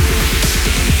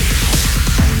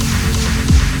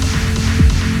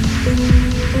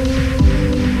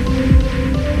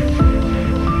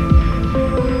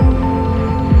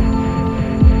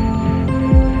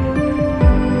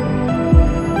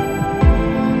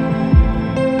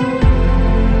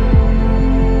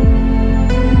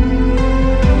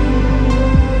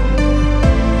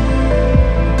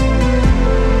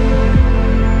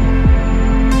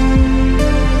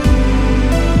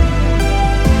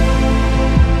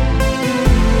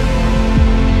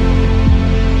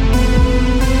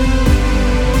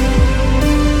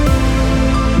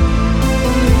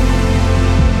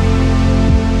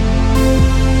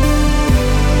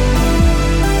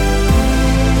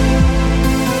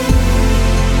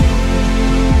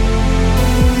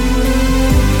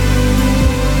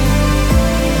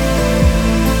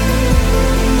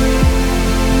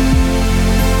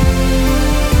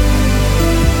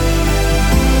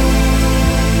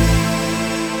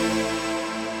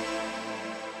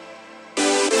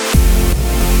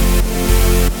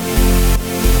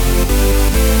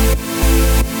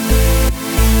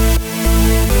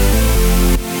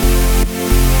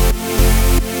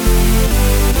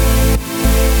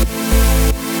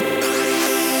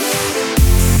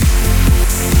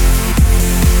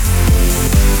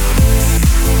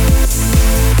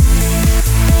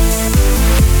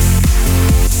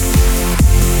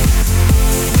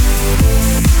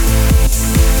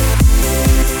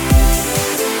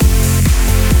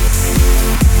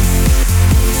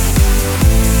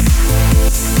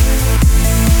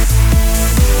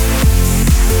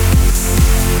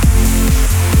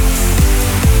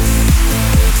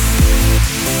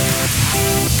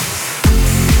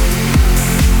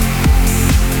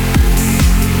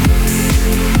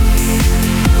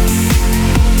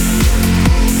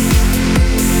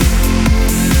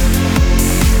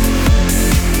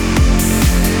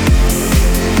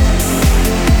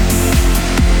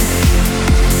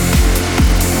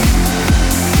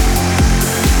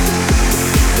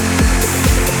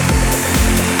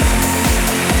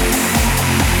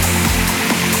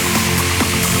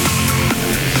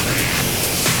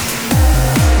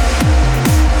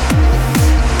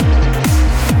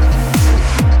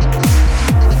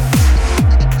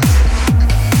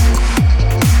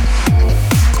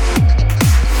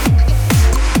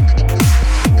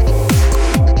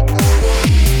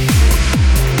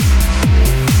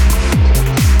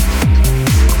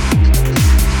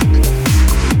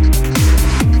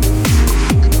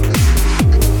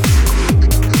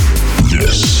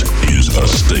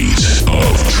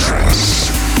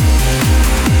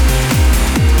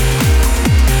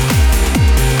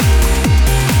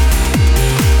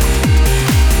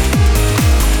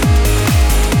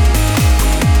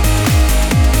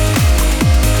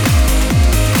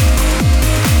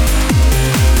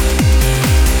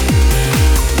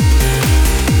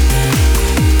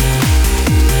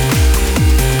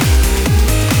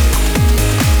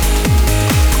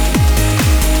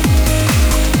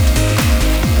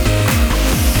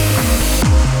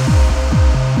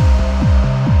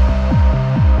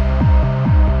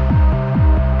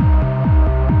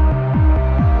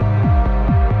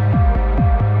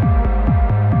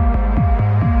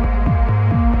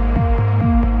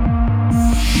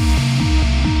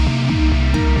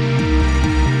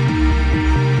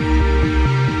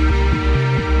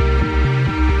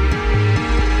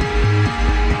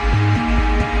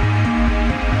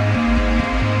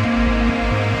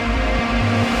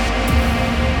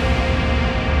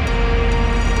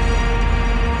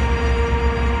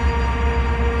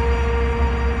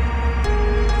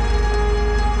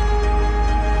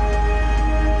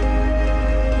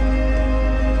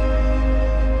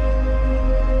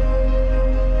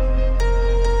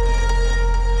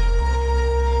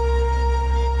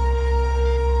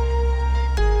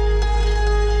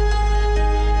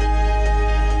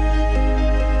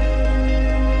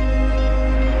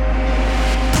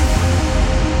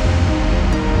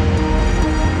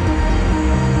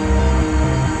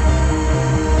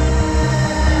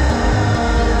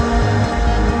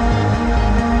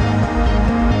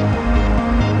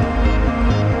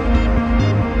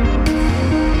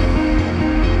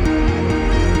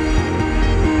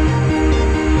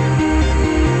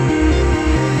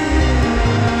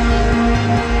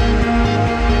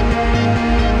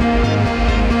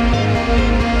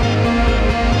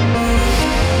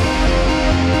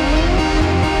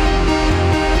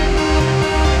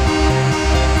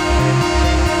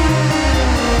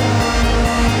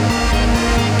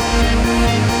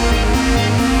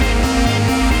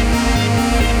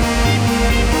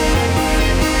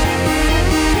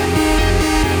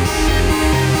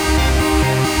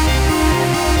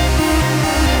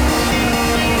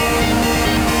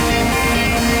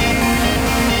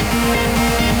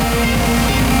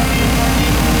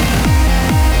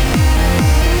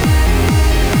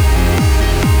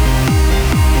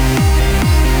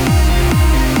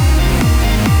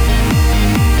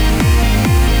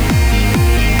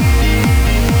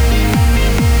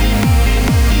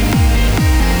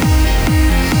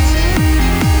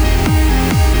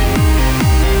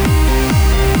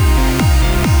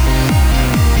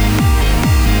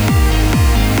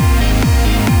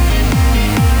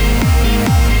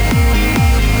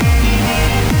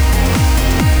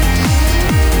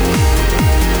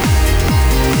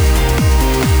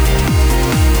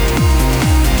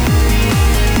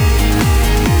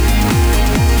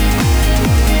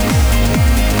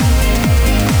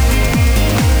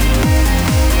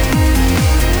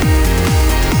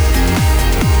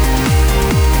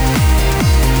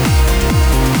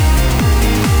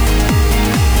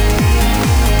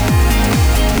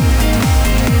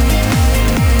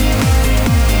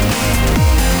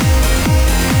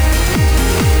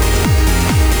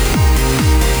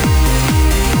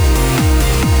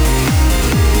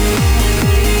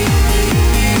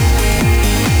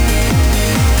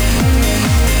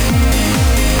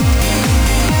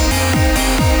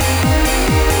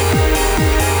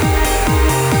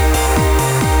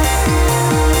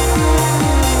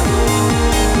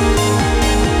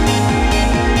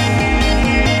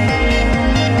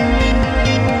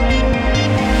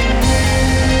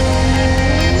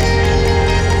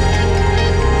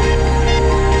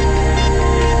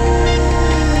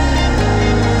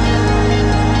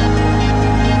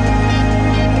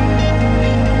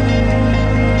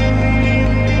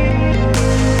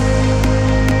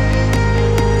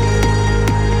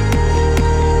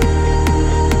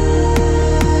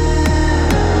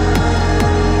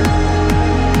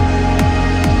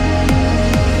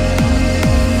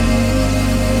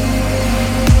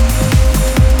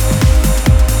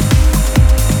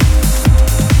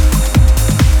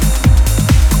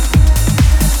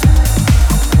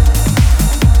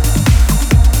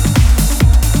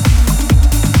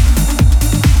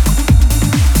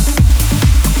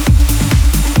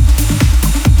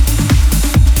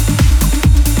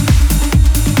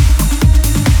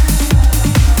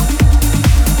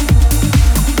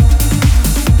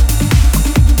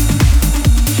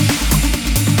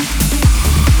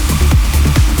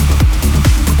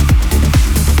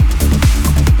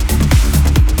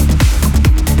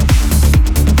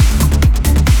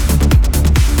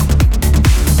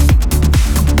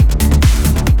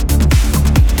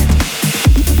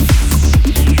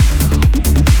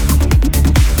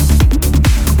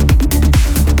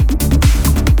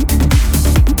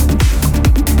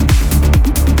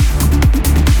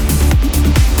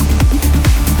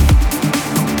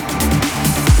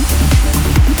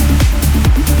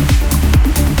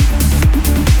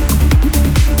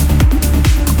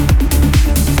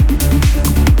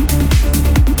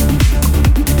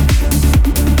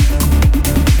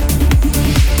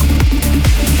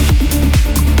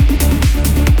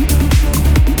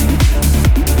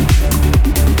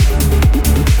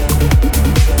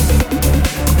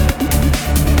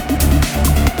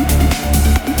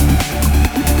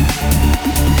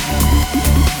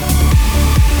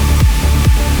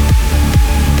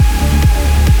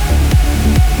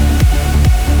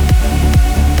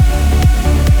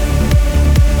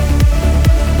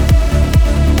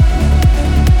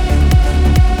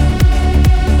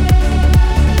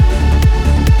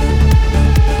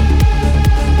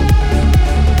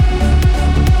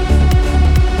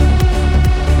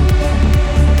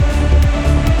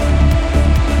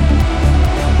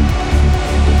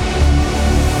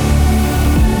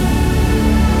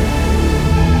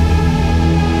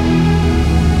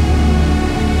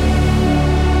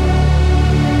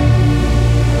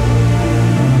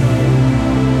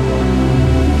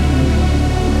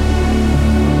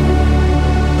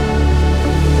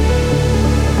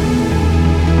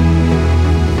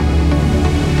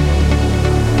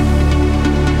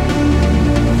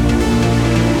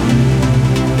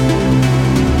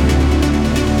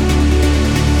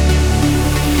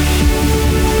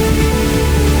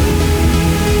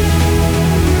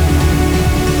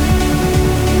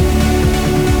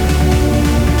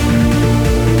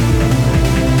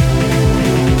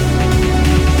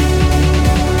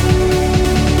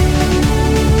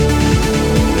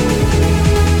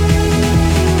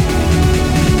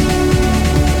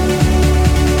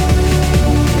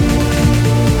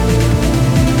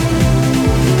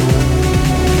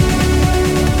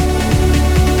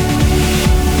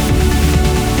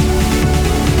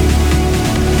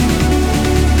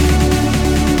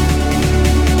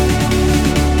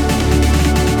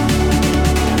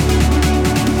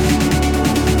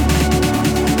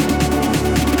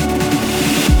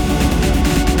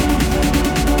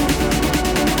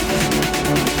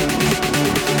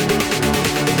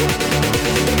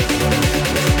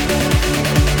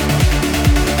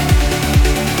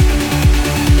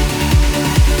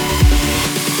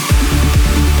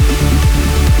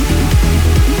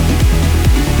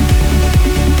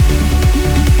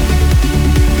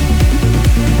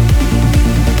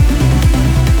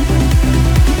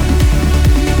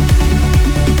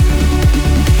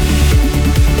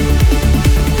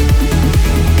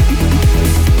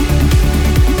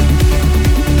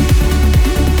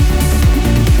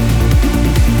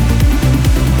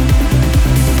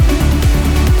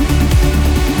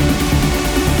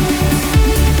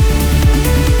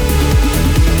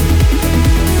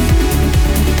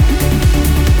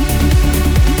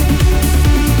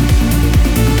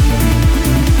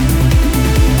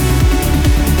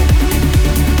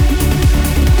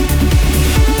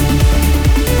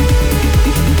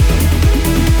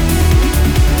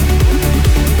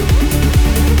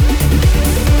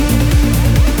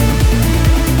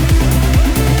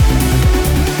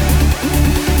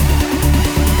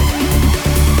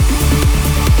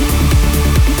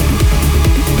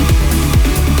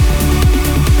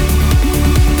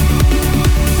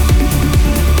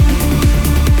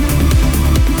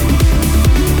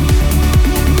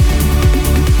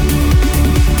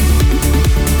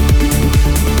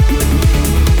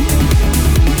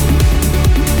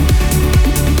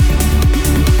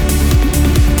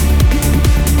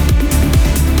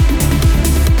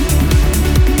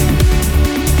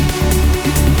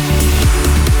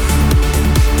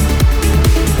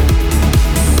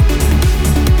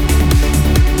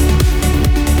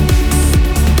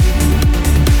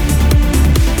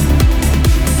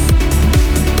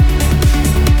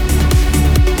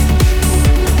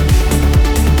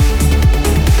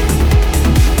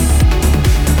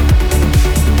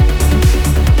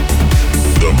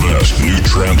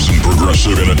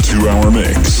 progressive in a 2-hour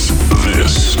mix.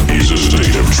 This is a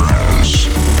state of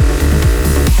trance.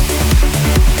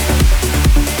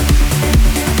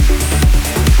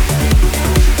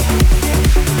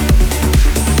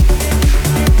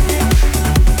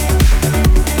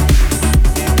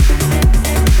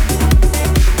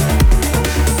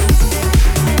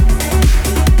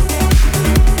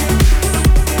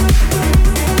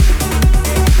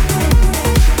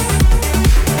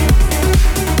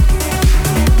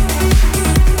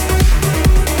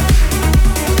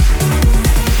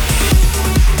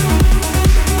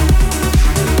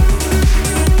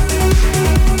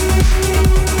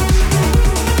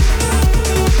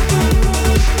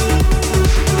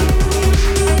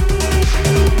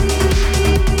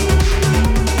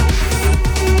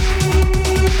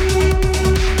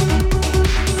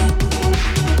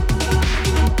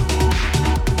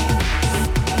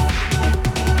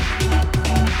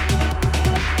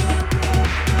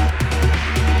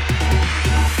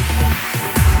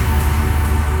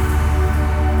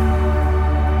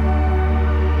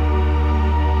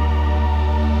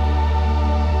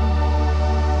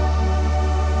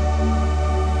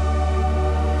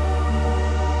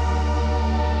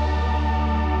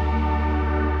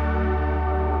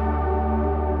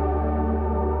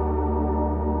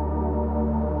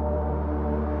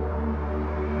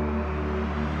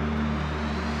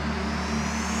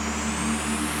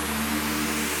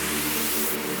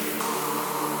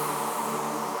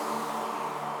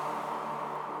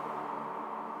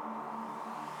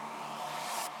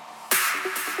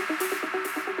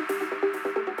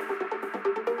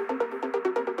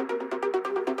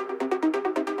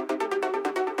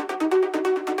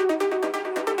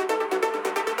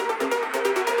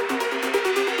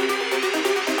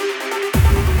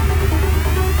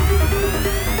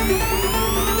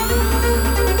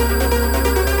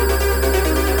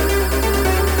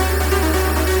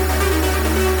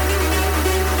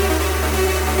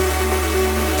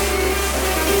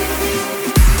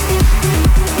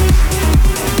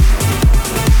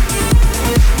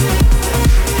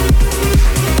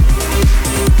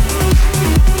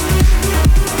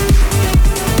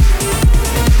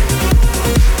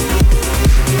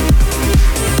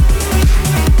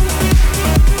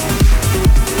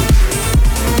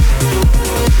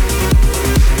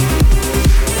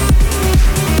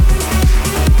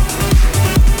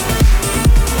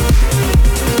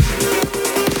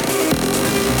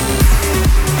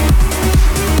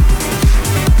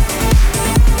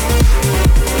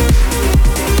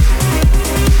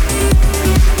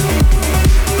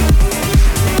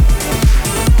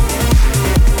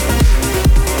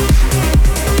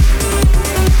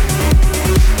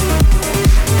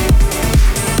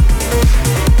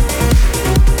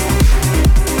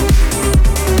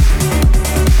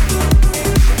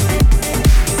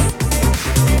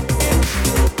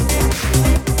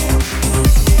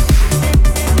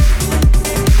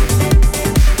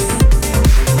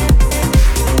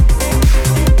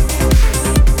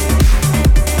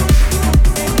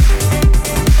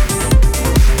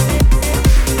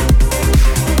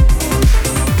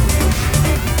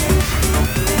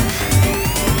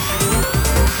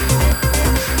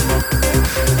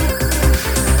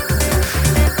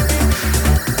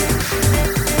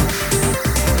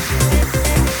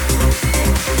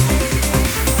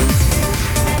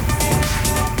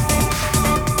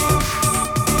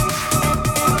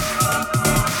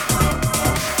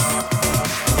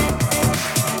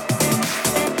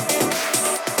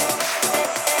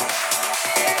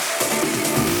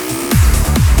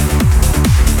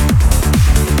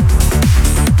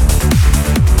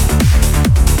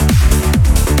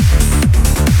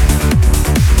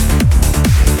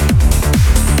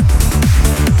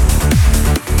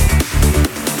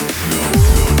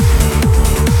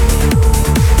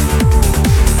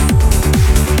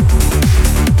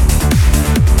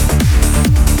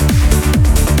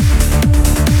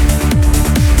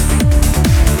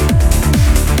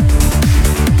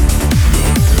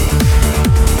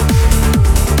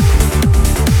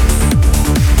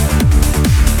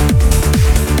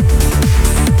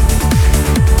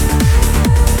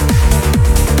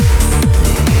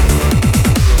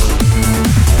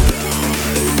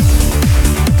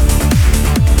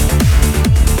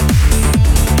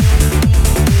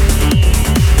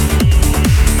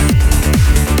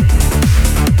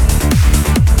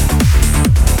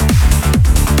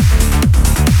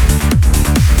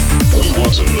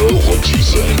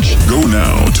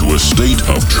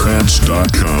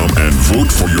 stateoftrance.com and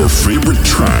vote for your favorite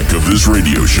track of this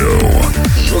radio show.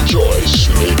 Your choice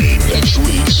may be next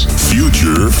week's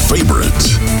future favorite.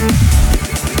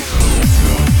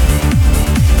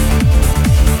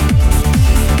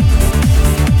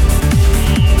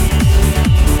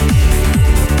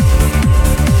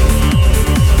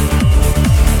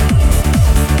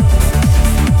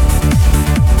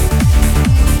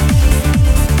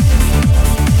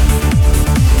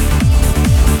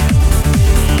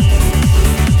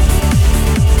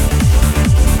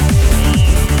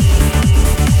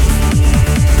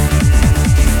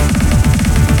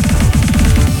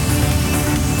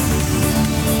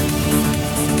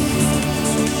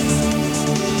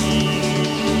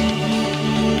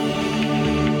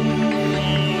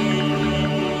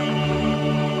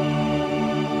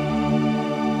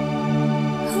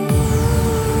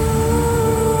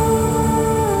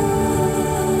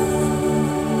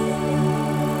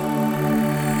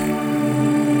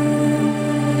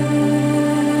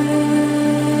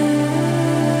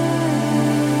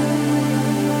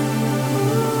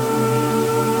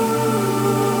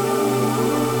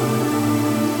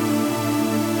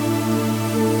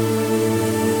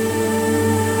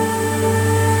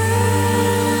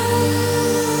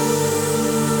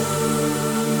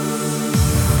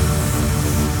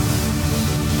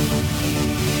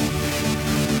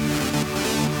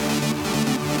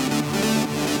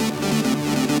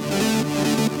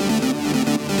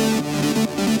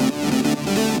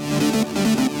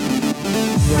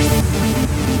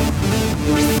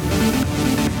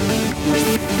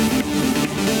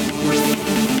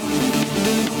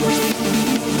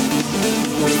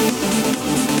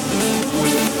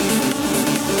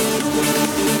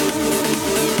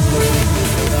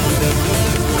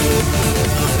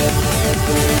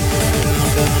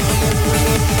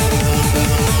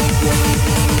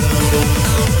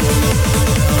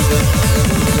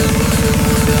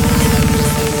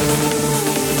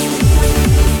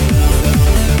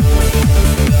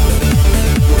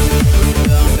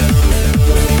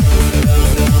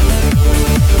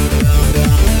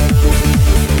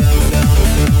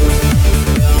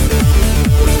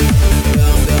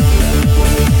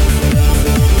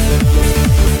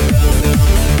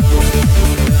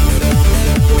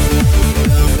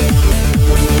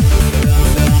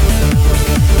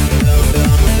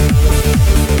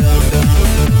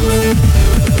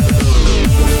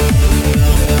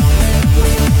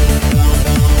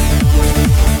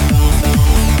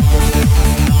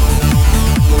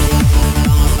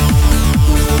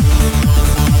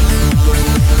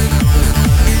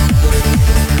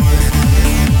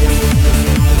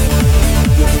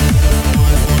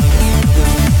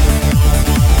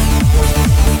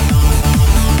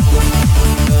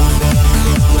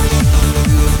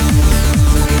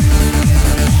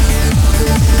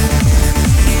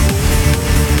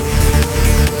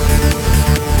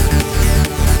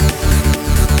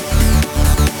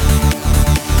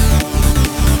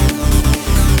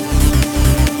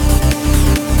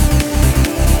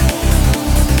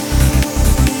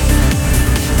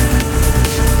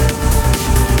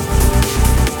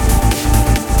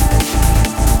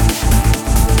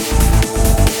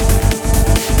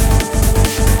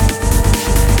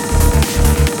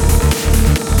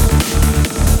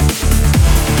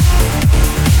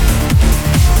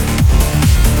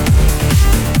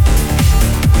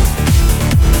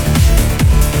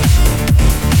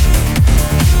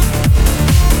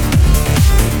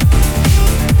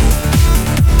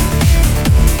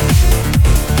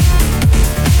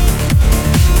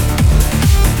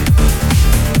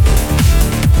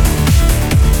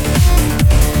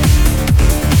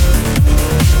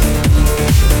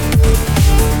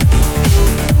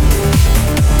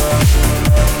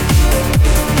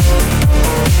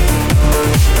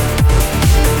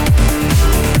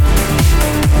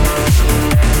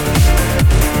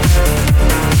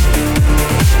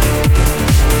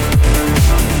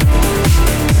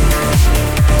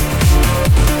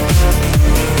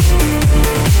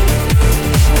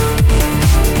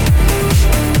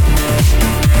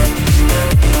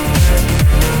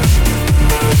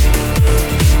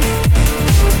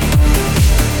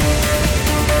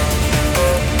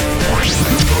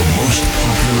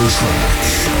 track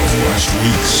of last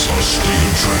week's State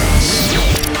of Trance.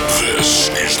 This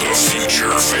is the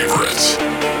Future Favorite.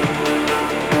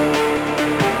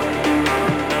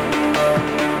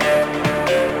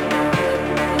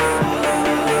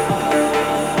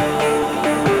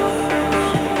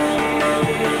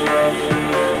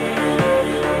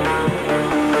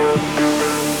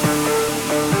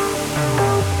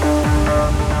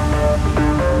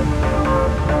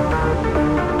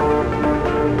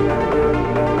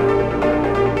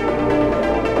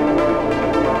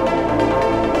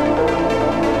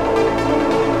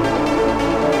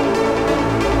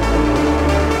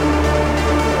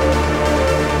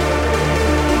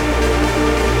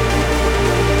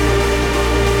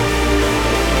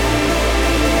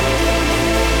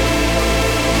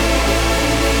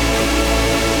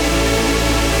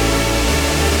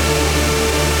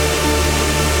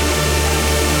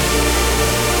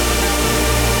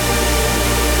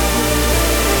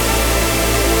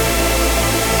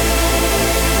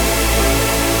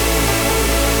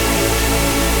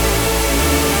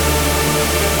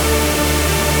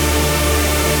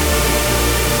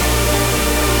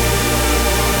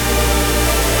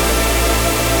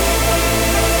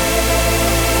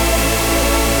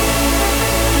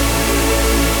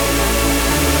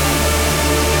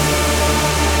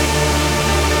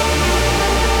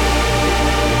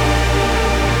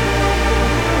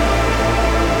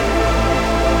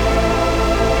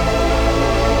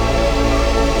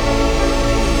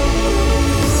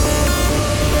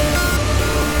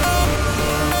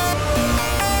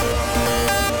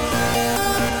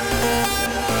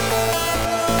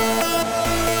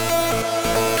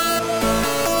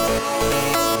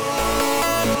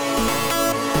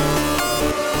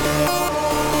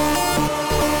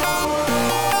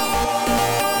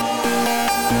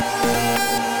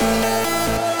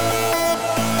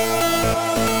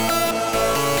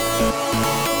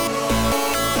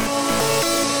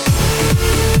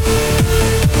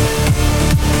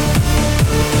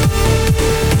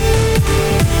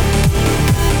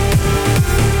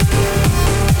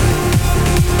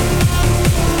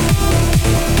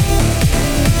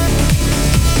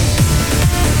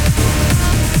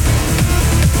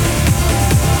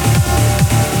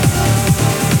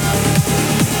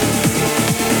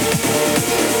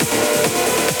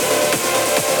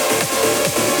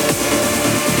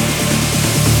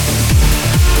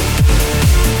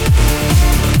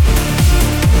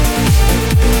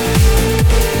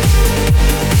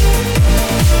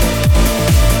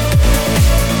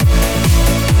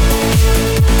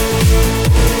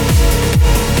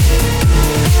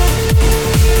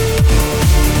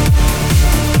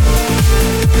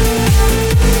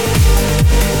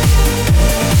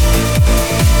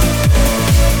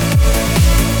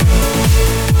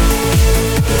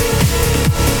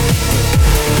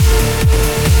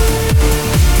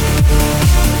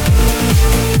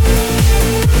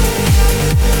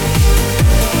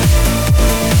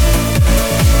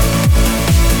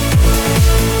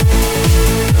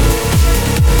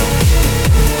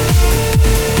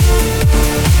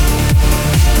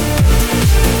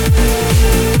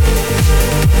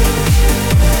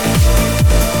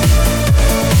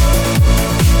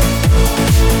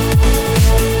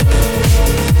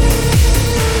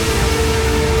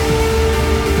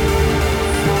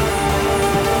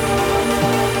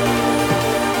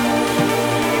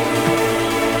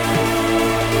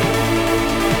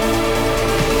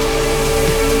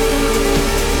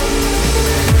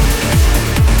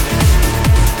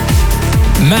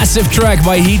 Massive track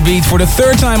by Heatbeat for the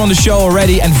third time on the show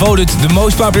already and voted the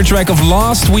most popular track of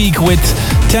last week with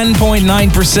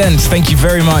 10.9%. Thank you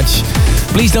very much.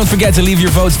 Please don't forget to leave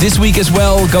your votes this week as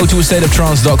well. Go to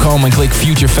astateoftrance.com and click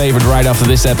Future Favorite right after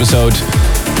this episode.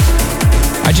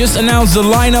 I just announced the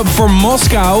lineup for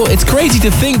Moscow. It's crazy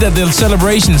to think that the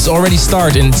celebrations already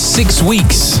start in 6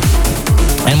 weeks.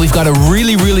 And we've got a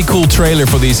really, really cool trailer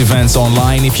for these events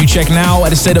online. If you check now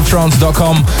at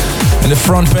astateoftrance.com, in the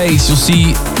front page, you'll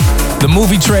see the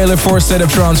movie trailer for State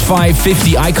of Trance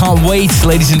 550. I can't wait,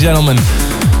 ladies and gentlemen.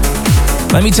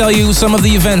 Let me tell you, some of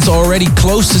the events are already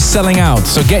close to selling out.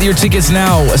 So get your tickets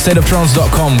now,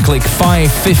 astateoftrance.com, click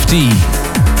 550.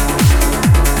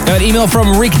 Got an email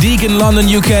from Rick Deek in London,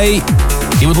 UK.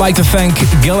 He would like to thank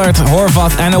Gillard,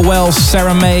 Horvath, Anna Wells,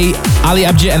 Sarah May, Ali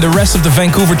Abje and the rest of the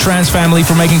Vancouver Trance family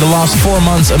for making the last 4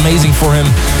 months amazing for him.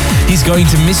 He's going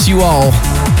to miss you all.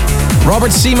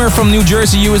 Robert Seymour from New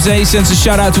Jersey, USA sends a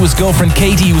shout out to his girlfriend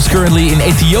Katie, who's currently in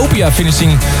Ethiopia finishing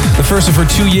the first of her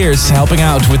 2 years helping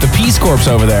out with the Peace Corps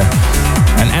over there.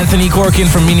 And Anthony Corkin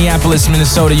from Minneapolis,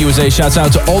 Minnesota, USA shouts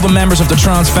out to all the members of the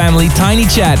Trance family. Tiny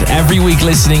chat every week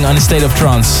listening on A State of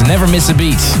Trance. Never miss a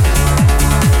beat.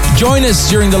 Join us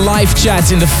during the live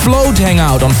chats in the Float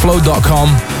Hangout on float.com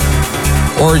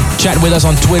or chat with us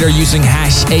on Twitter using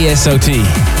 #ASOT.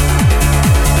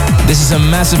 This is a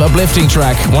massive uplifting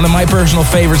track, one of my personal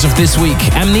favorites of this week.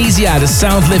 Amnesia, the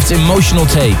Soundlift emotional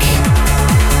take.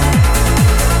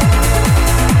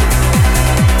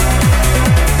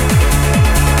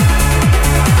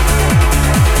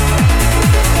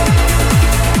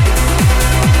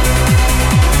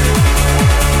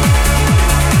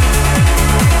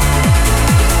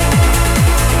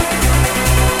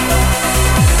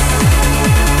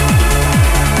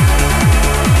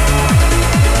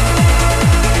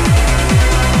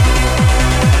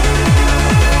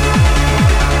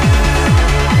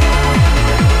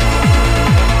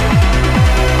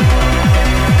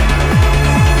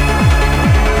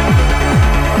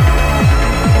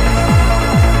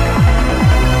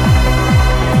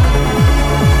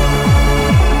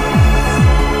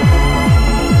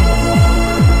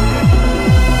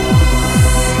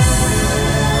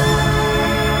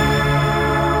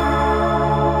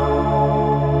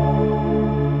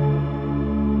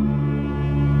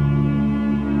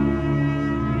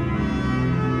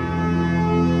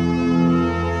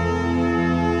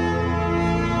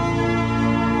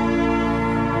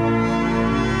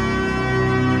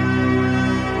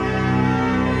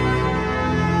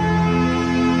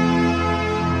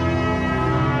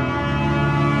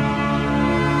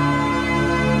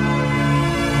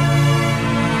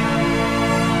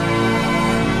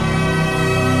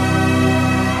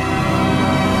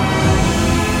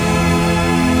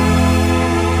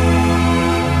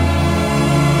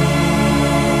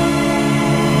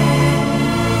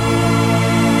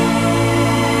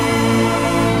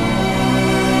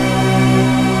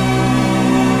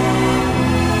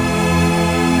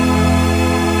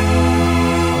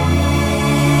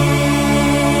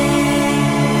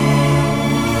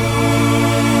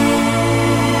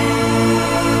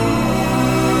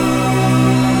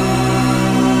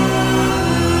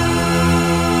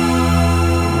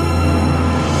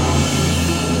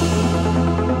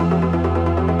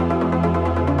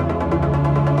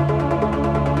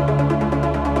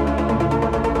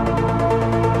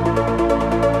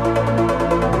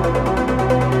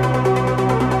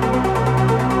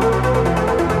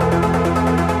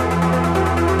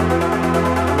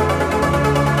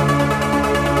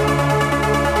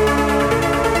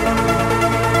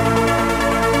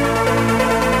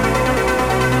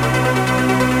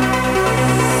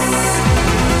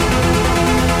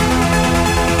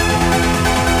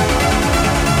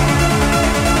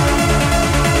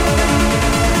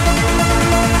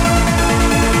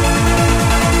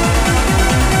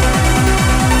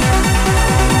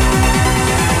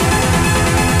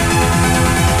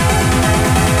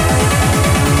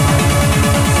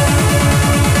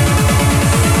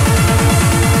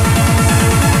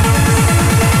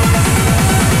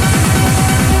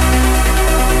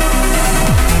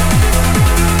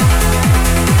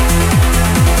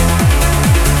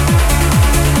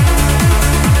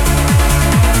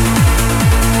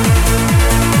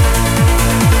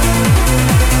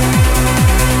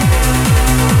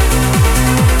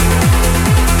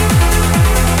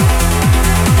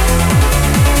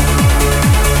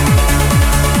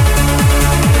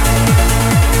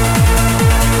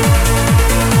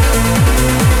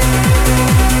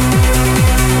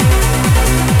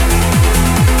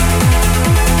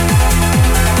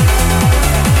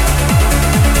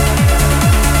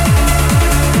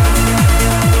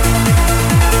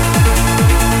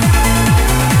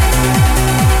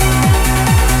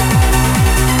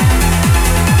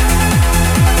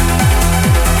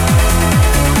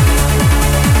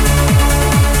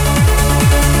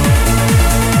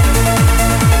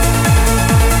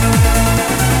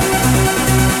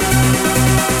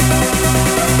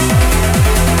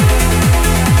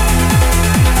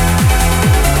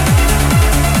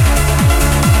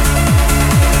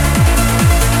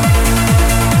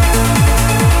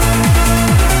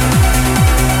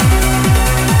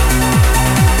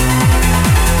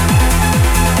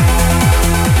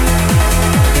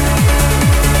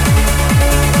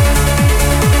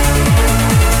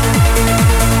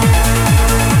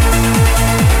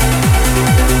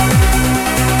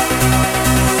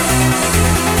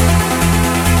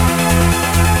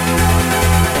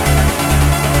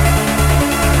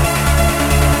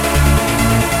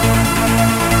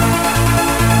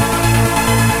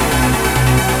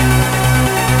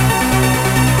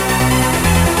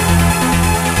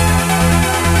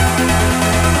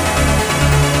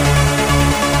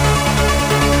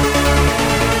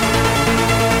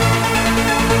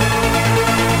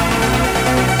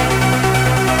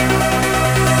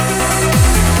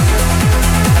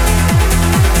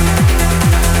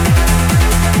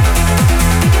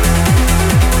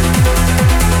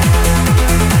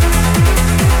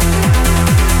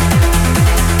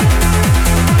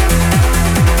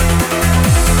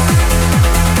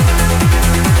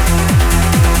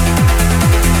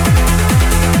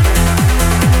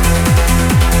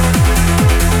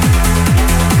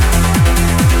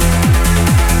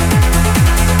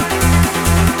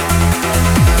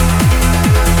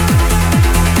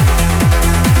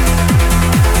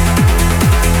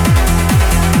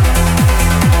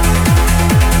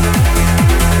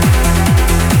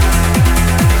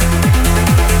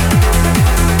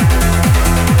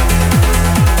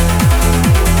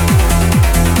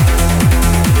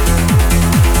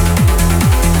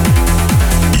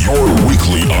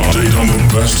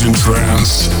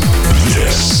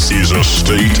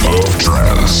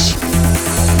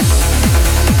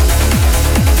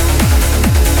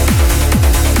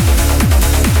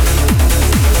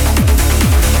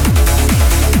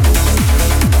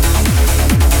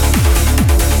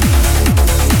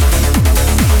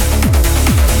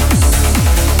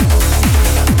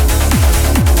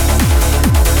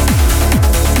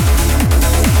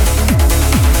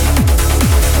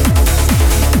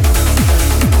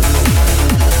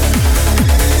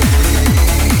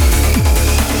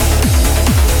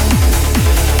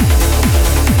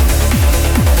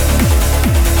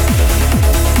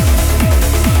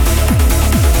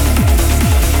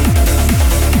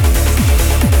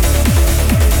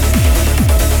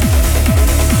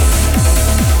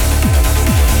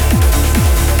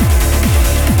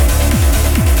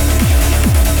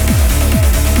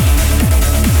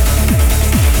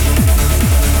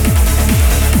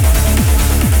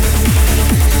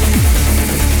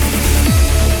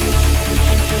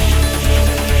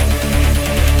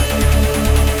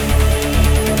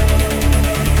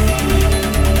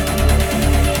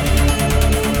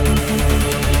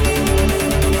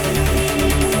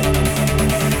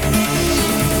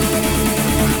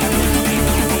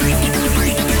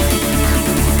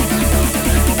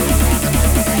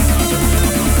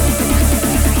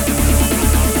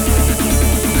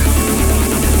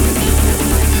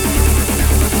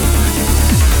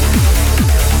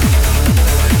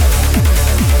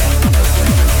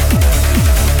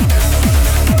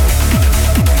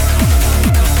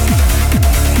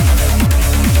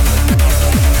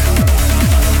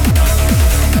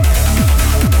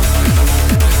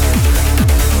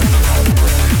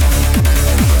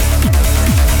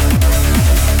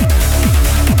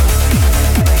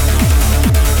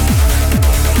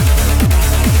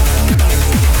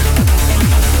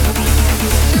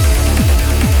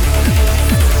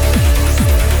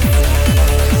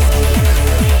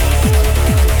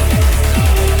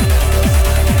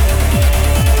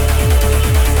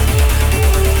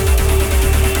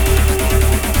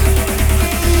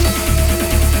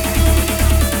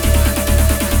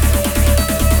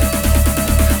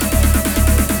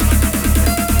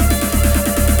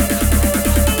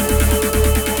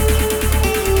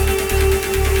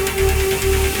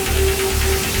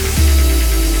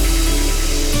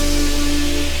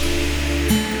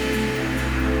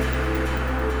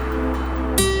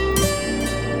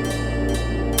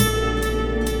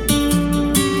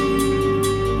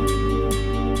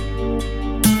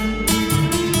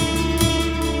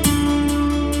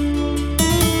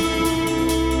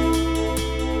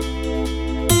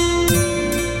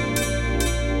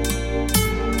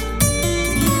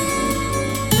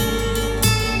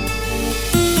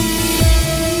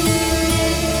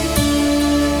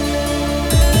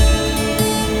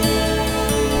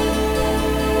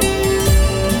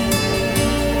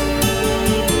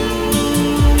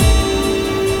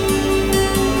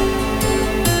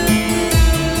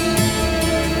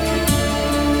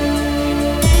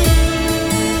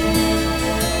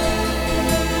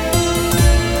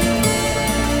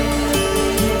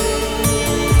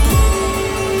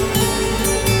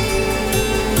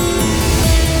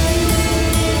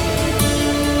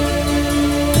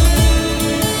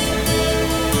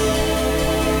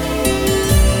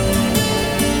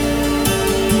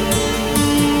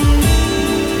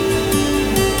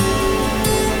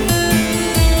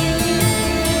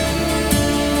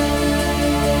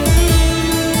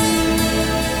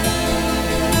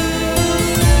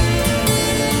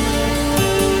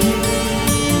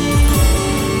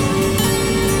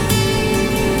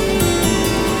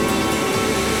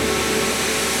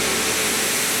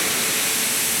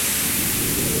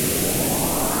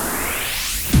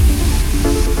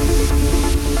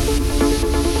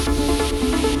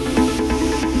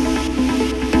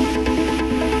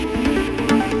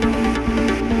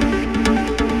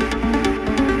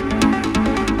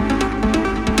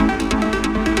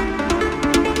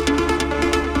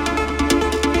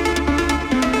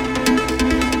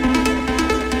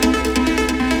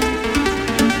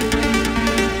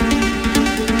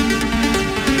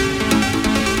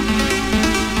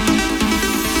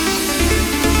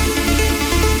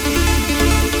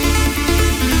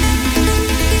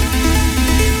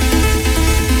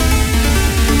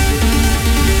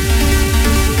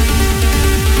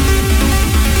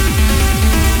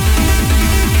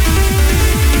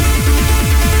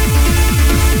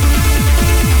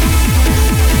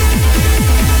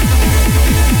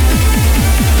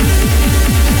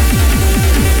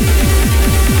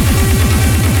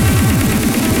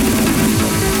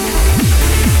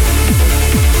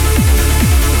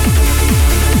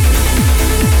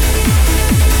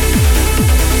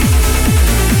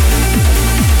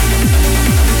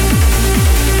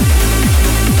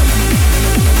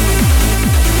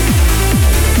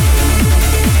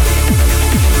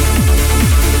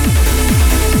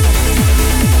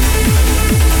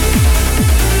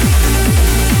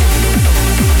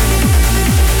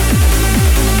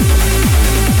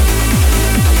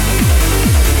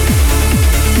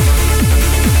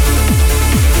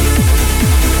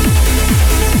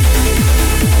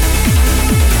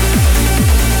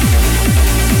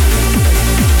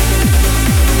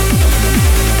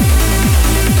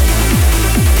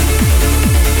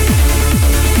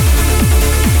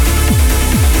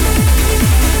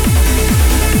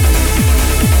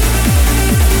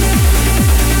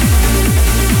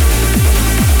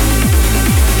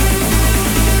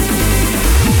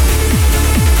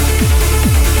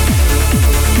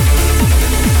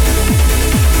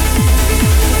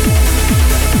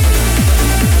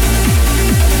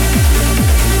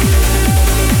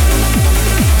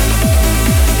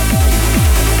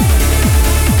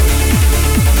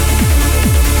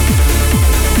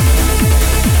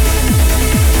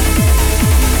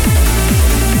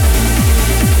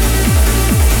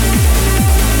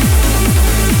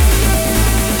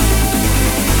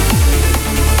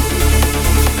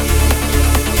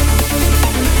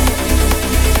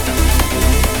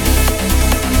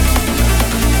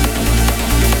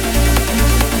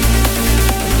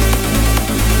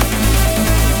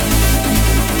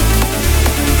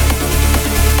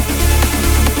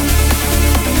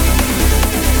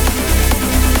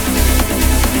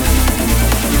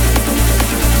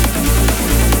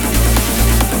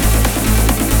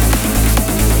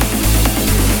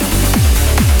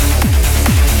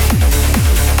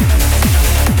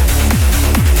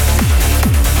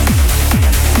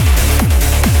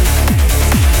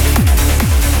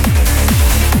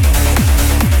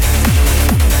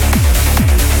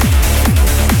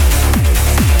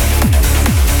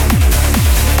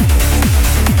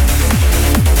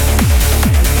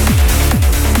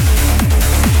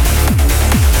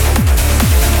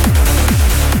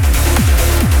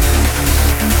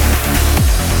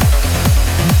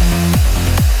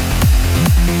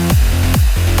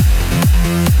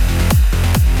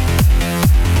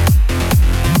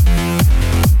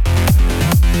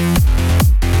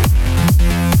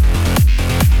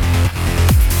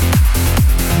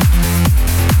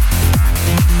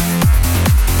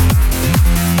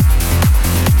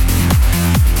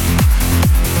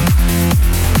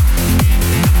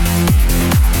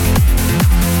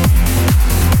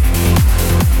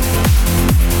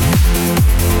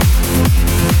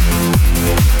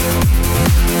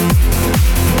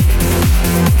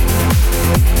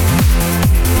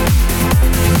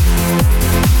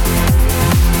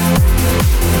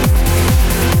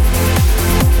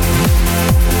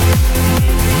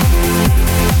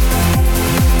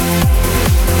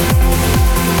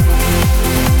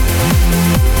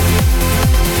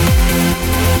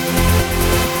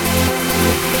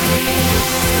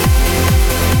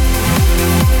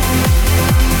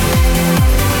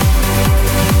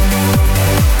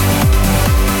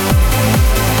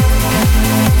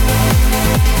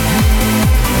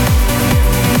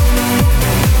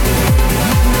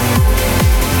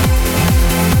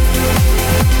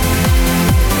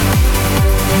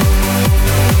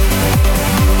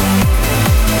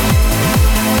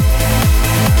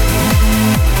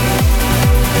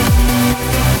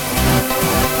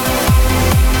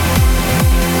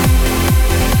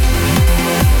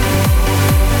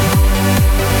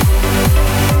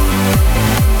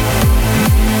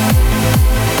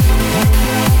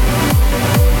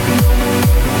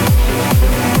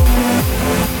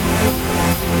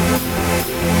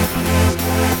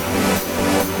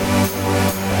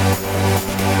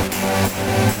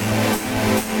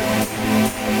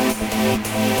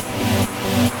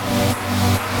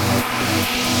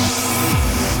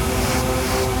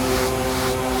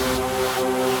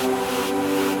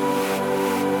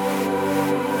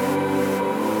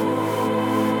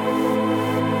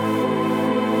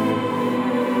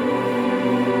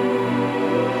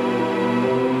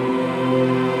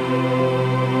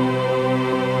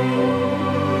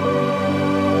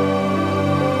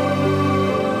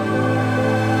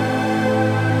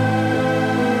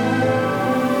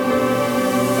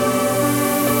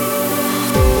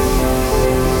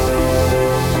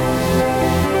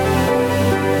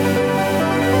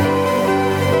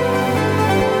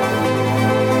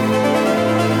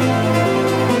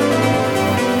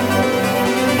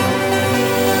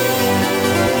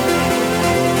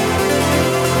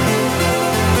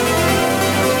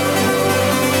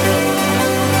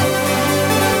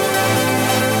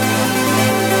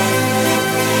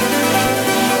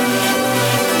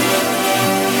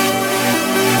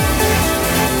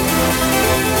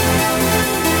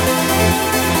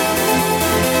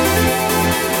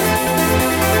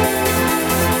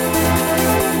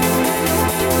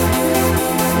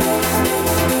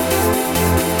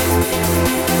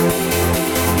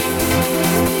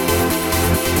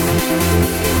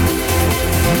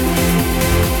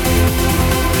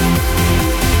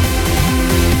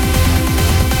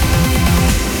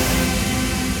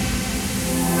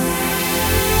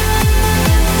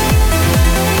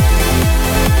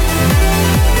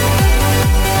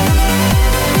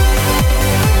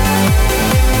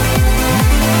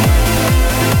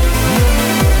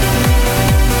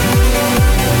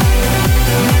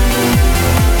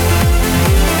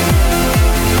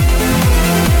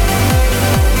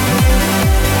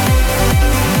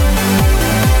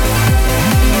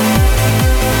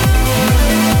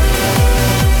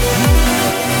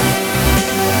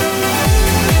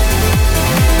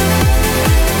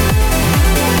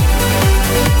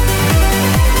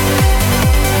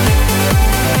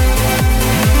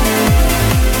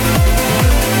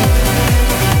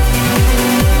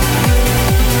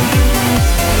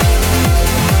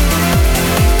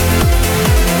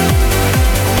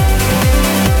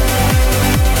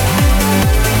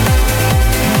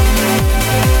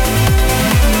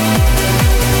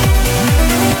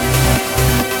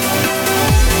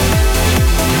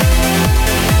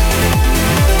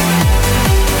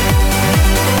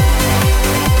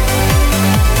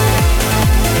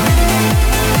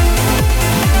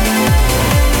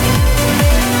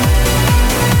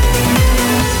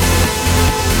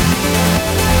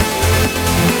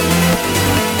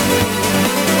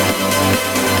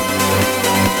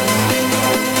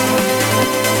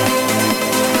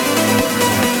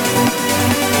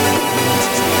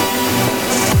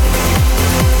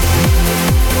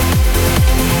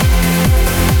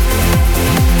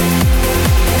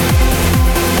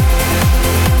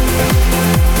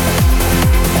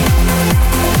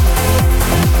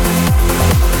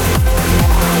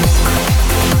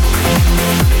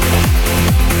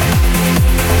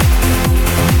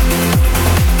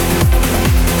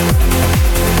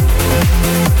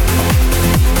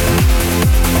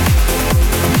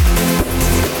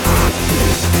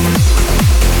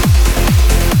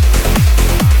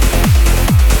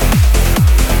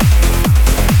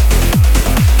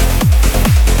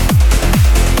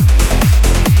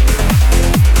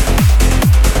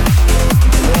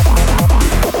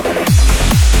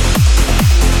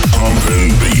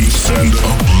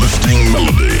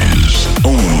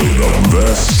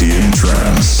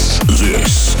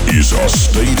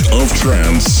 State of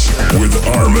Trance with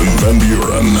Armin van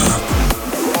Buuren.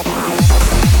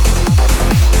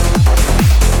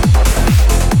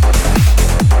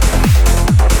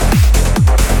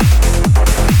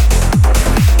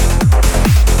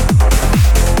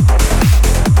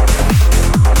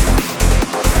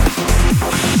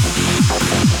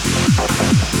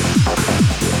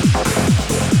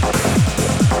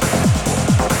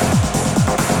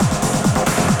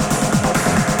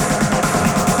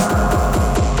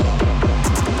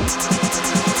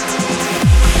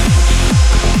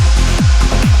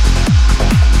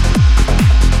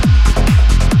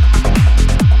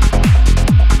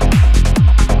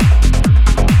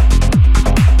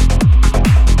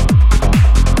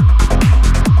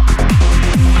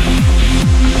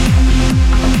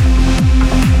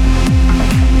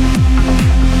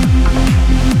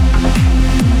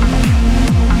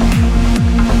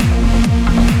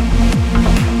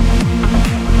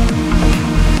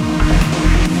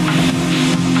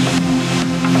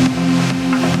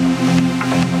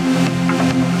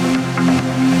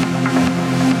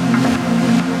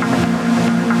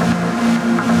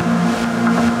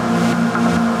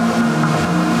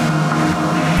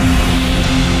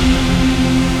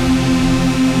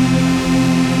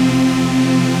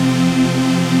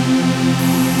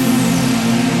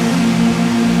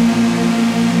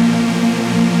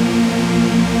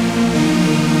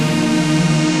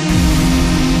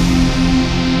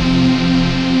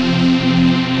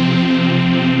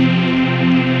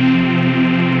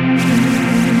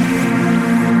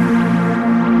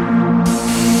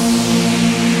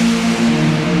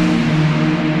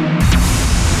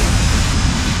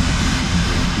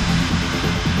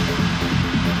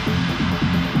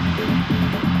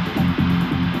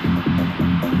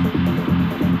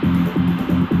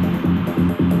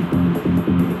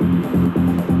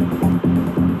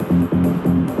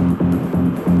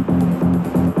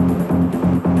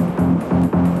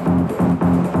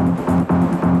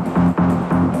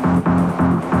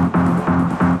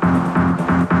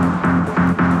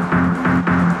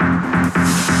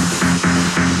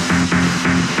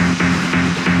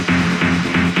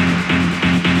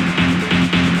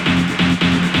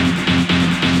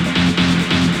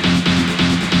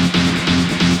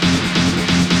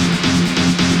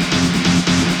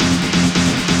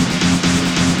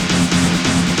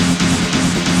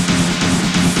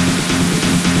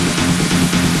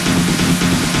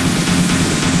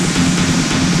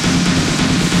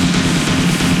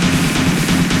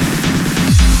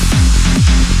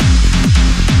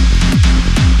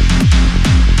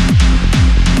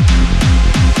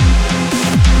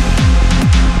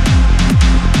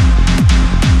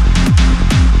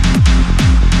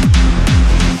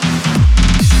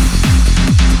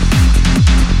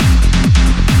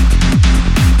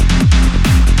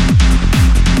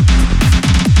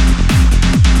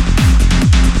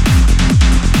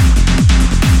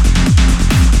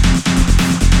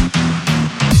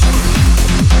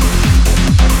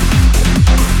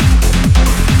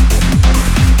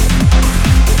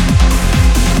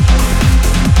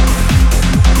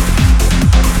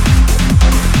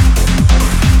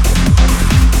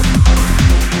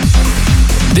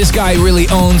 This guy really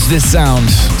owns this sound.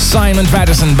 Simon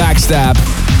Patterson, Backstab.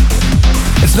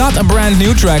 It's not a brand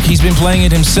new track, he's been playing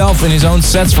it himself in his own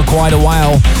sets for quite a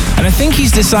while. And I think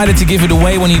he's decided to give it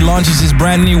away when he launches his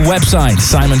brand new website,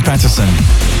 Simon Patterson.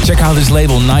 Check out his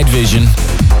label, Night Vision.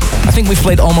 I think we've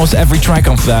played almost every track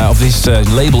of this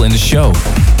label in the show.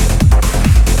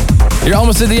 You're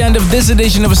almost at the end of this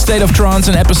edition of A State of Trance,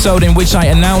 an episode in which I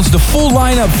announced the full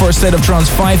lineup for A State of Trance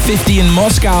 550 in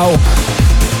Moscow.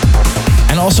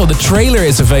 And also the trailer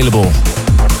is available.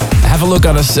 Have a look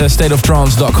at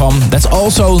stateoftrance.com. That's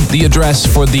also the address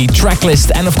for the track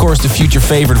list and of course the future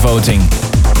favorite voting.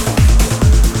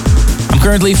 I'm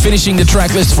currently finishing the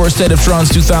track list for State of Trance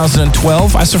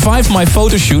 2012. I survived my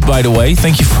photo shoot, by the way.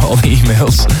 Thank you for all the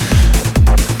emails.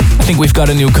 I think we've got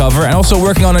a new cover, and also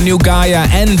working on a new Gaia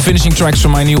and finishing tracks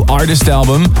from my new artist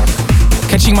album.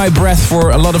 Catching my breath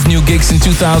for a lot of new gigs in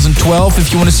 2012.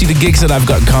 If you want to see the gigs that I've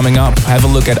got coming up, have a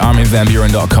look at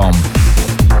arminvanbuuren.com.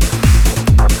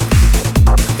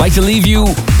 I'd like to leave you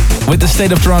with the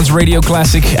State of Trance radio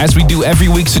classic, as we do every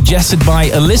week, suggested by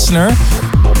a listener.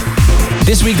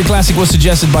 This week the classic was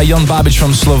suggested by Jan Babic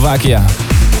from Slovakia.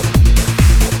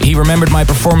 He remembered my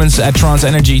performance at Trance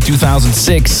Energy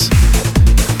 2006.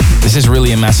 This is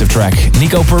really a massive track.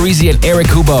 Nico Parisi and Eric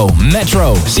Hubo,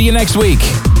 Metro. See you next week.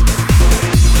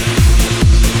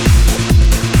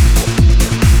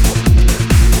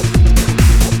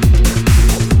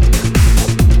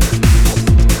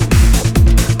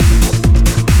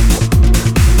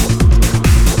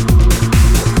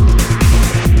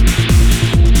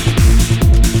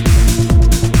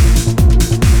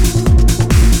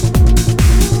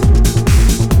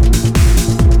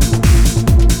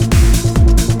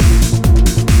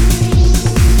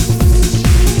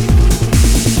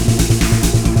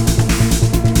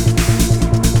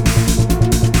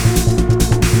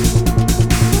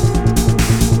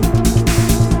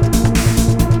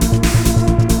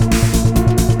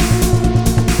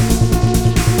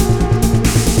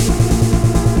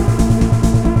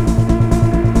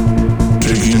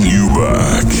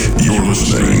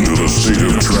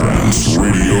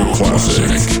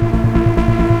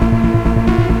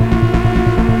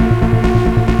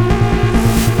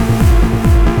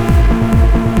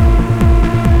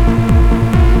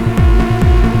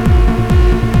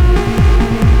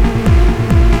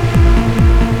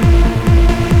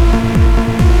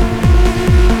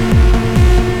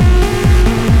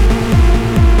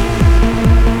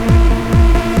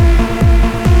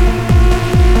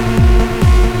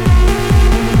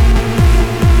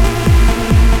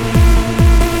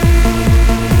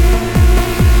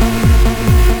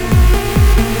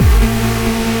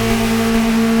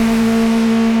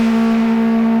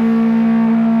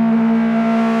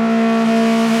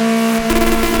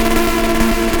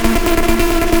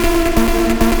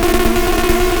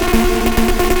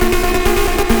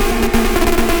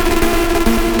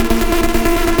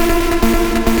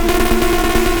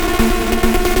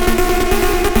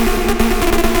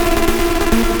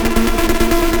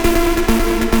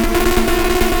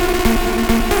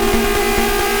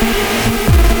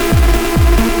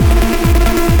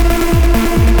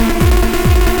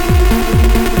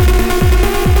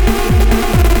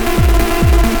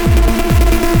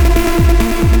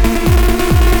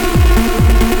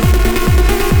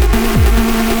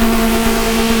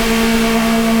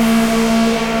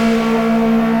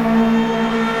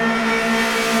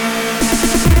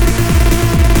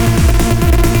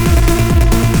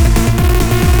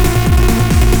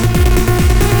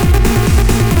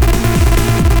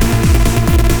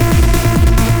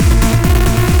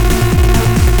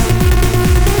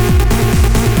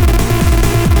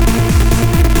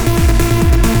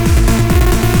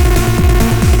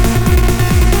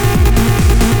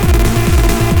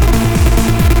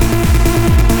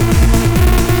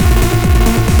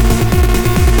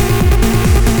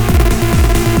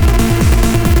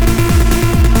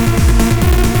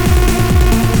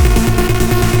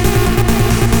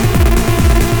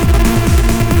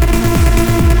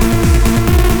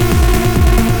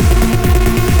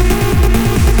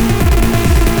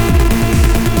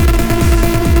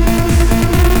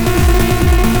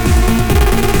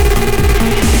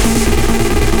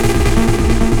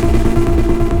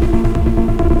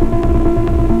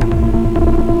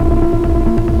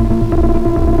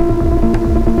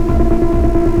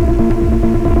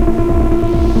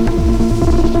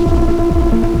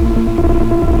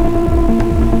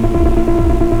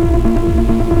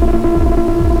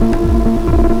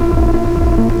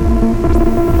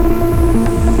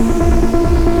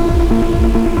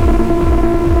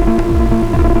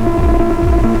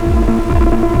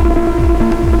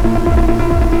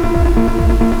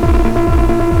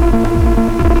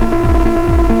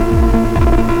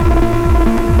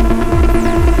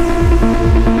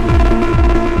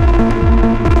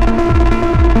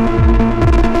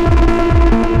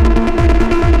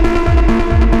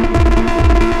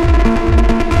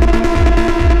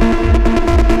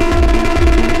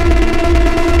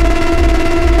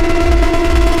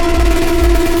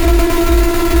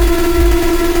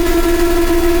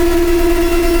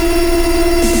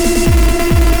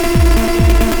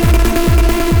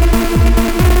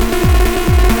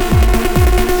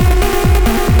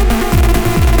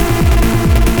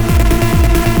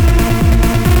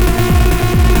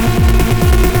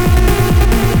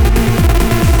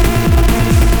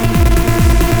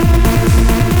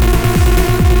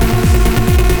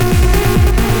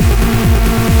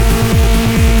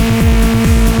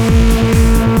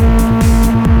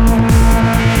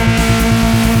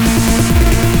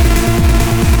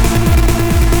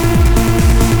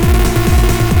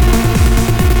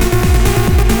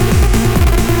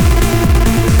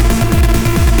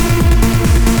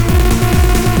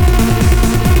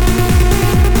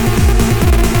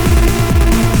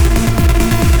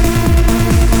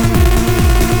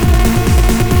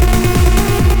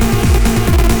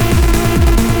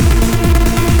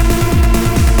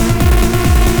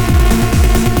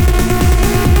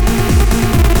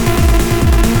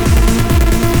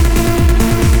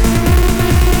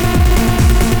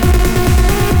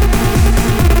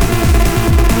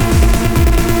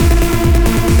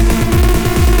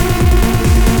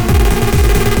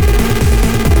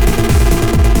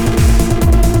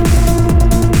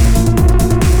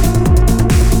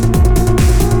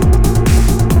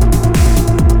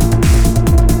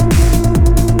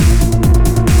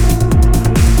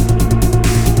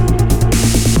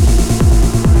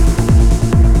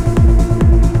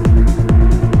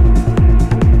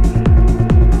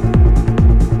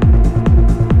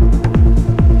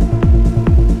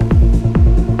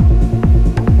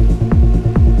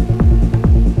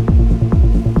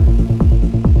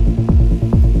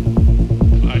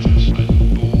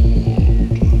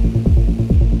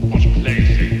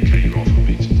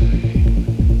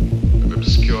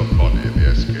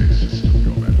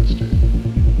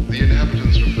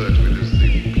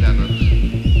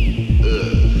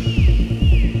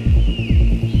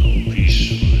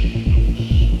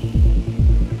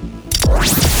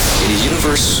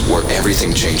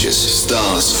 everything changes.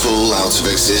 Stars fall out of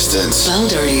existence.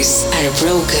 Boundaries are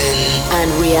broken and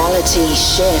reality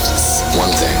shifts.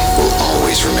 One thing will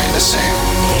always remain the same.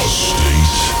 A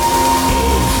state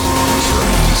of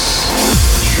trance.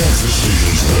 Check the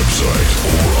station's website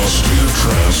or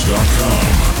astateoftrance.com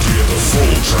to get the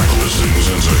full track listings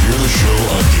and to hear the show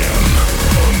again.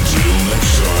 Until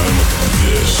next time,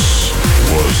 this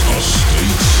was A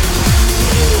State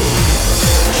of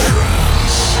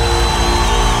Trance.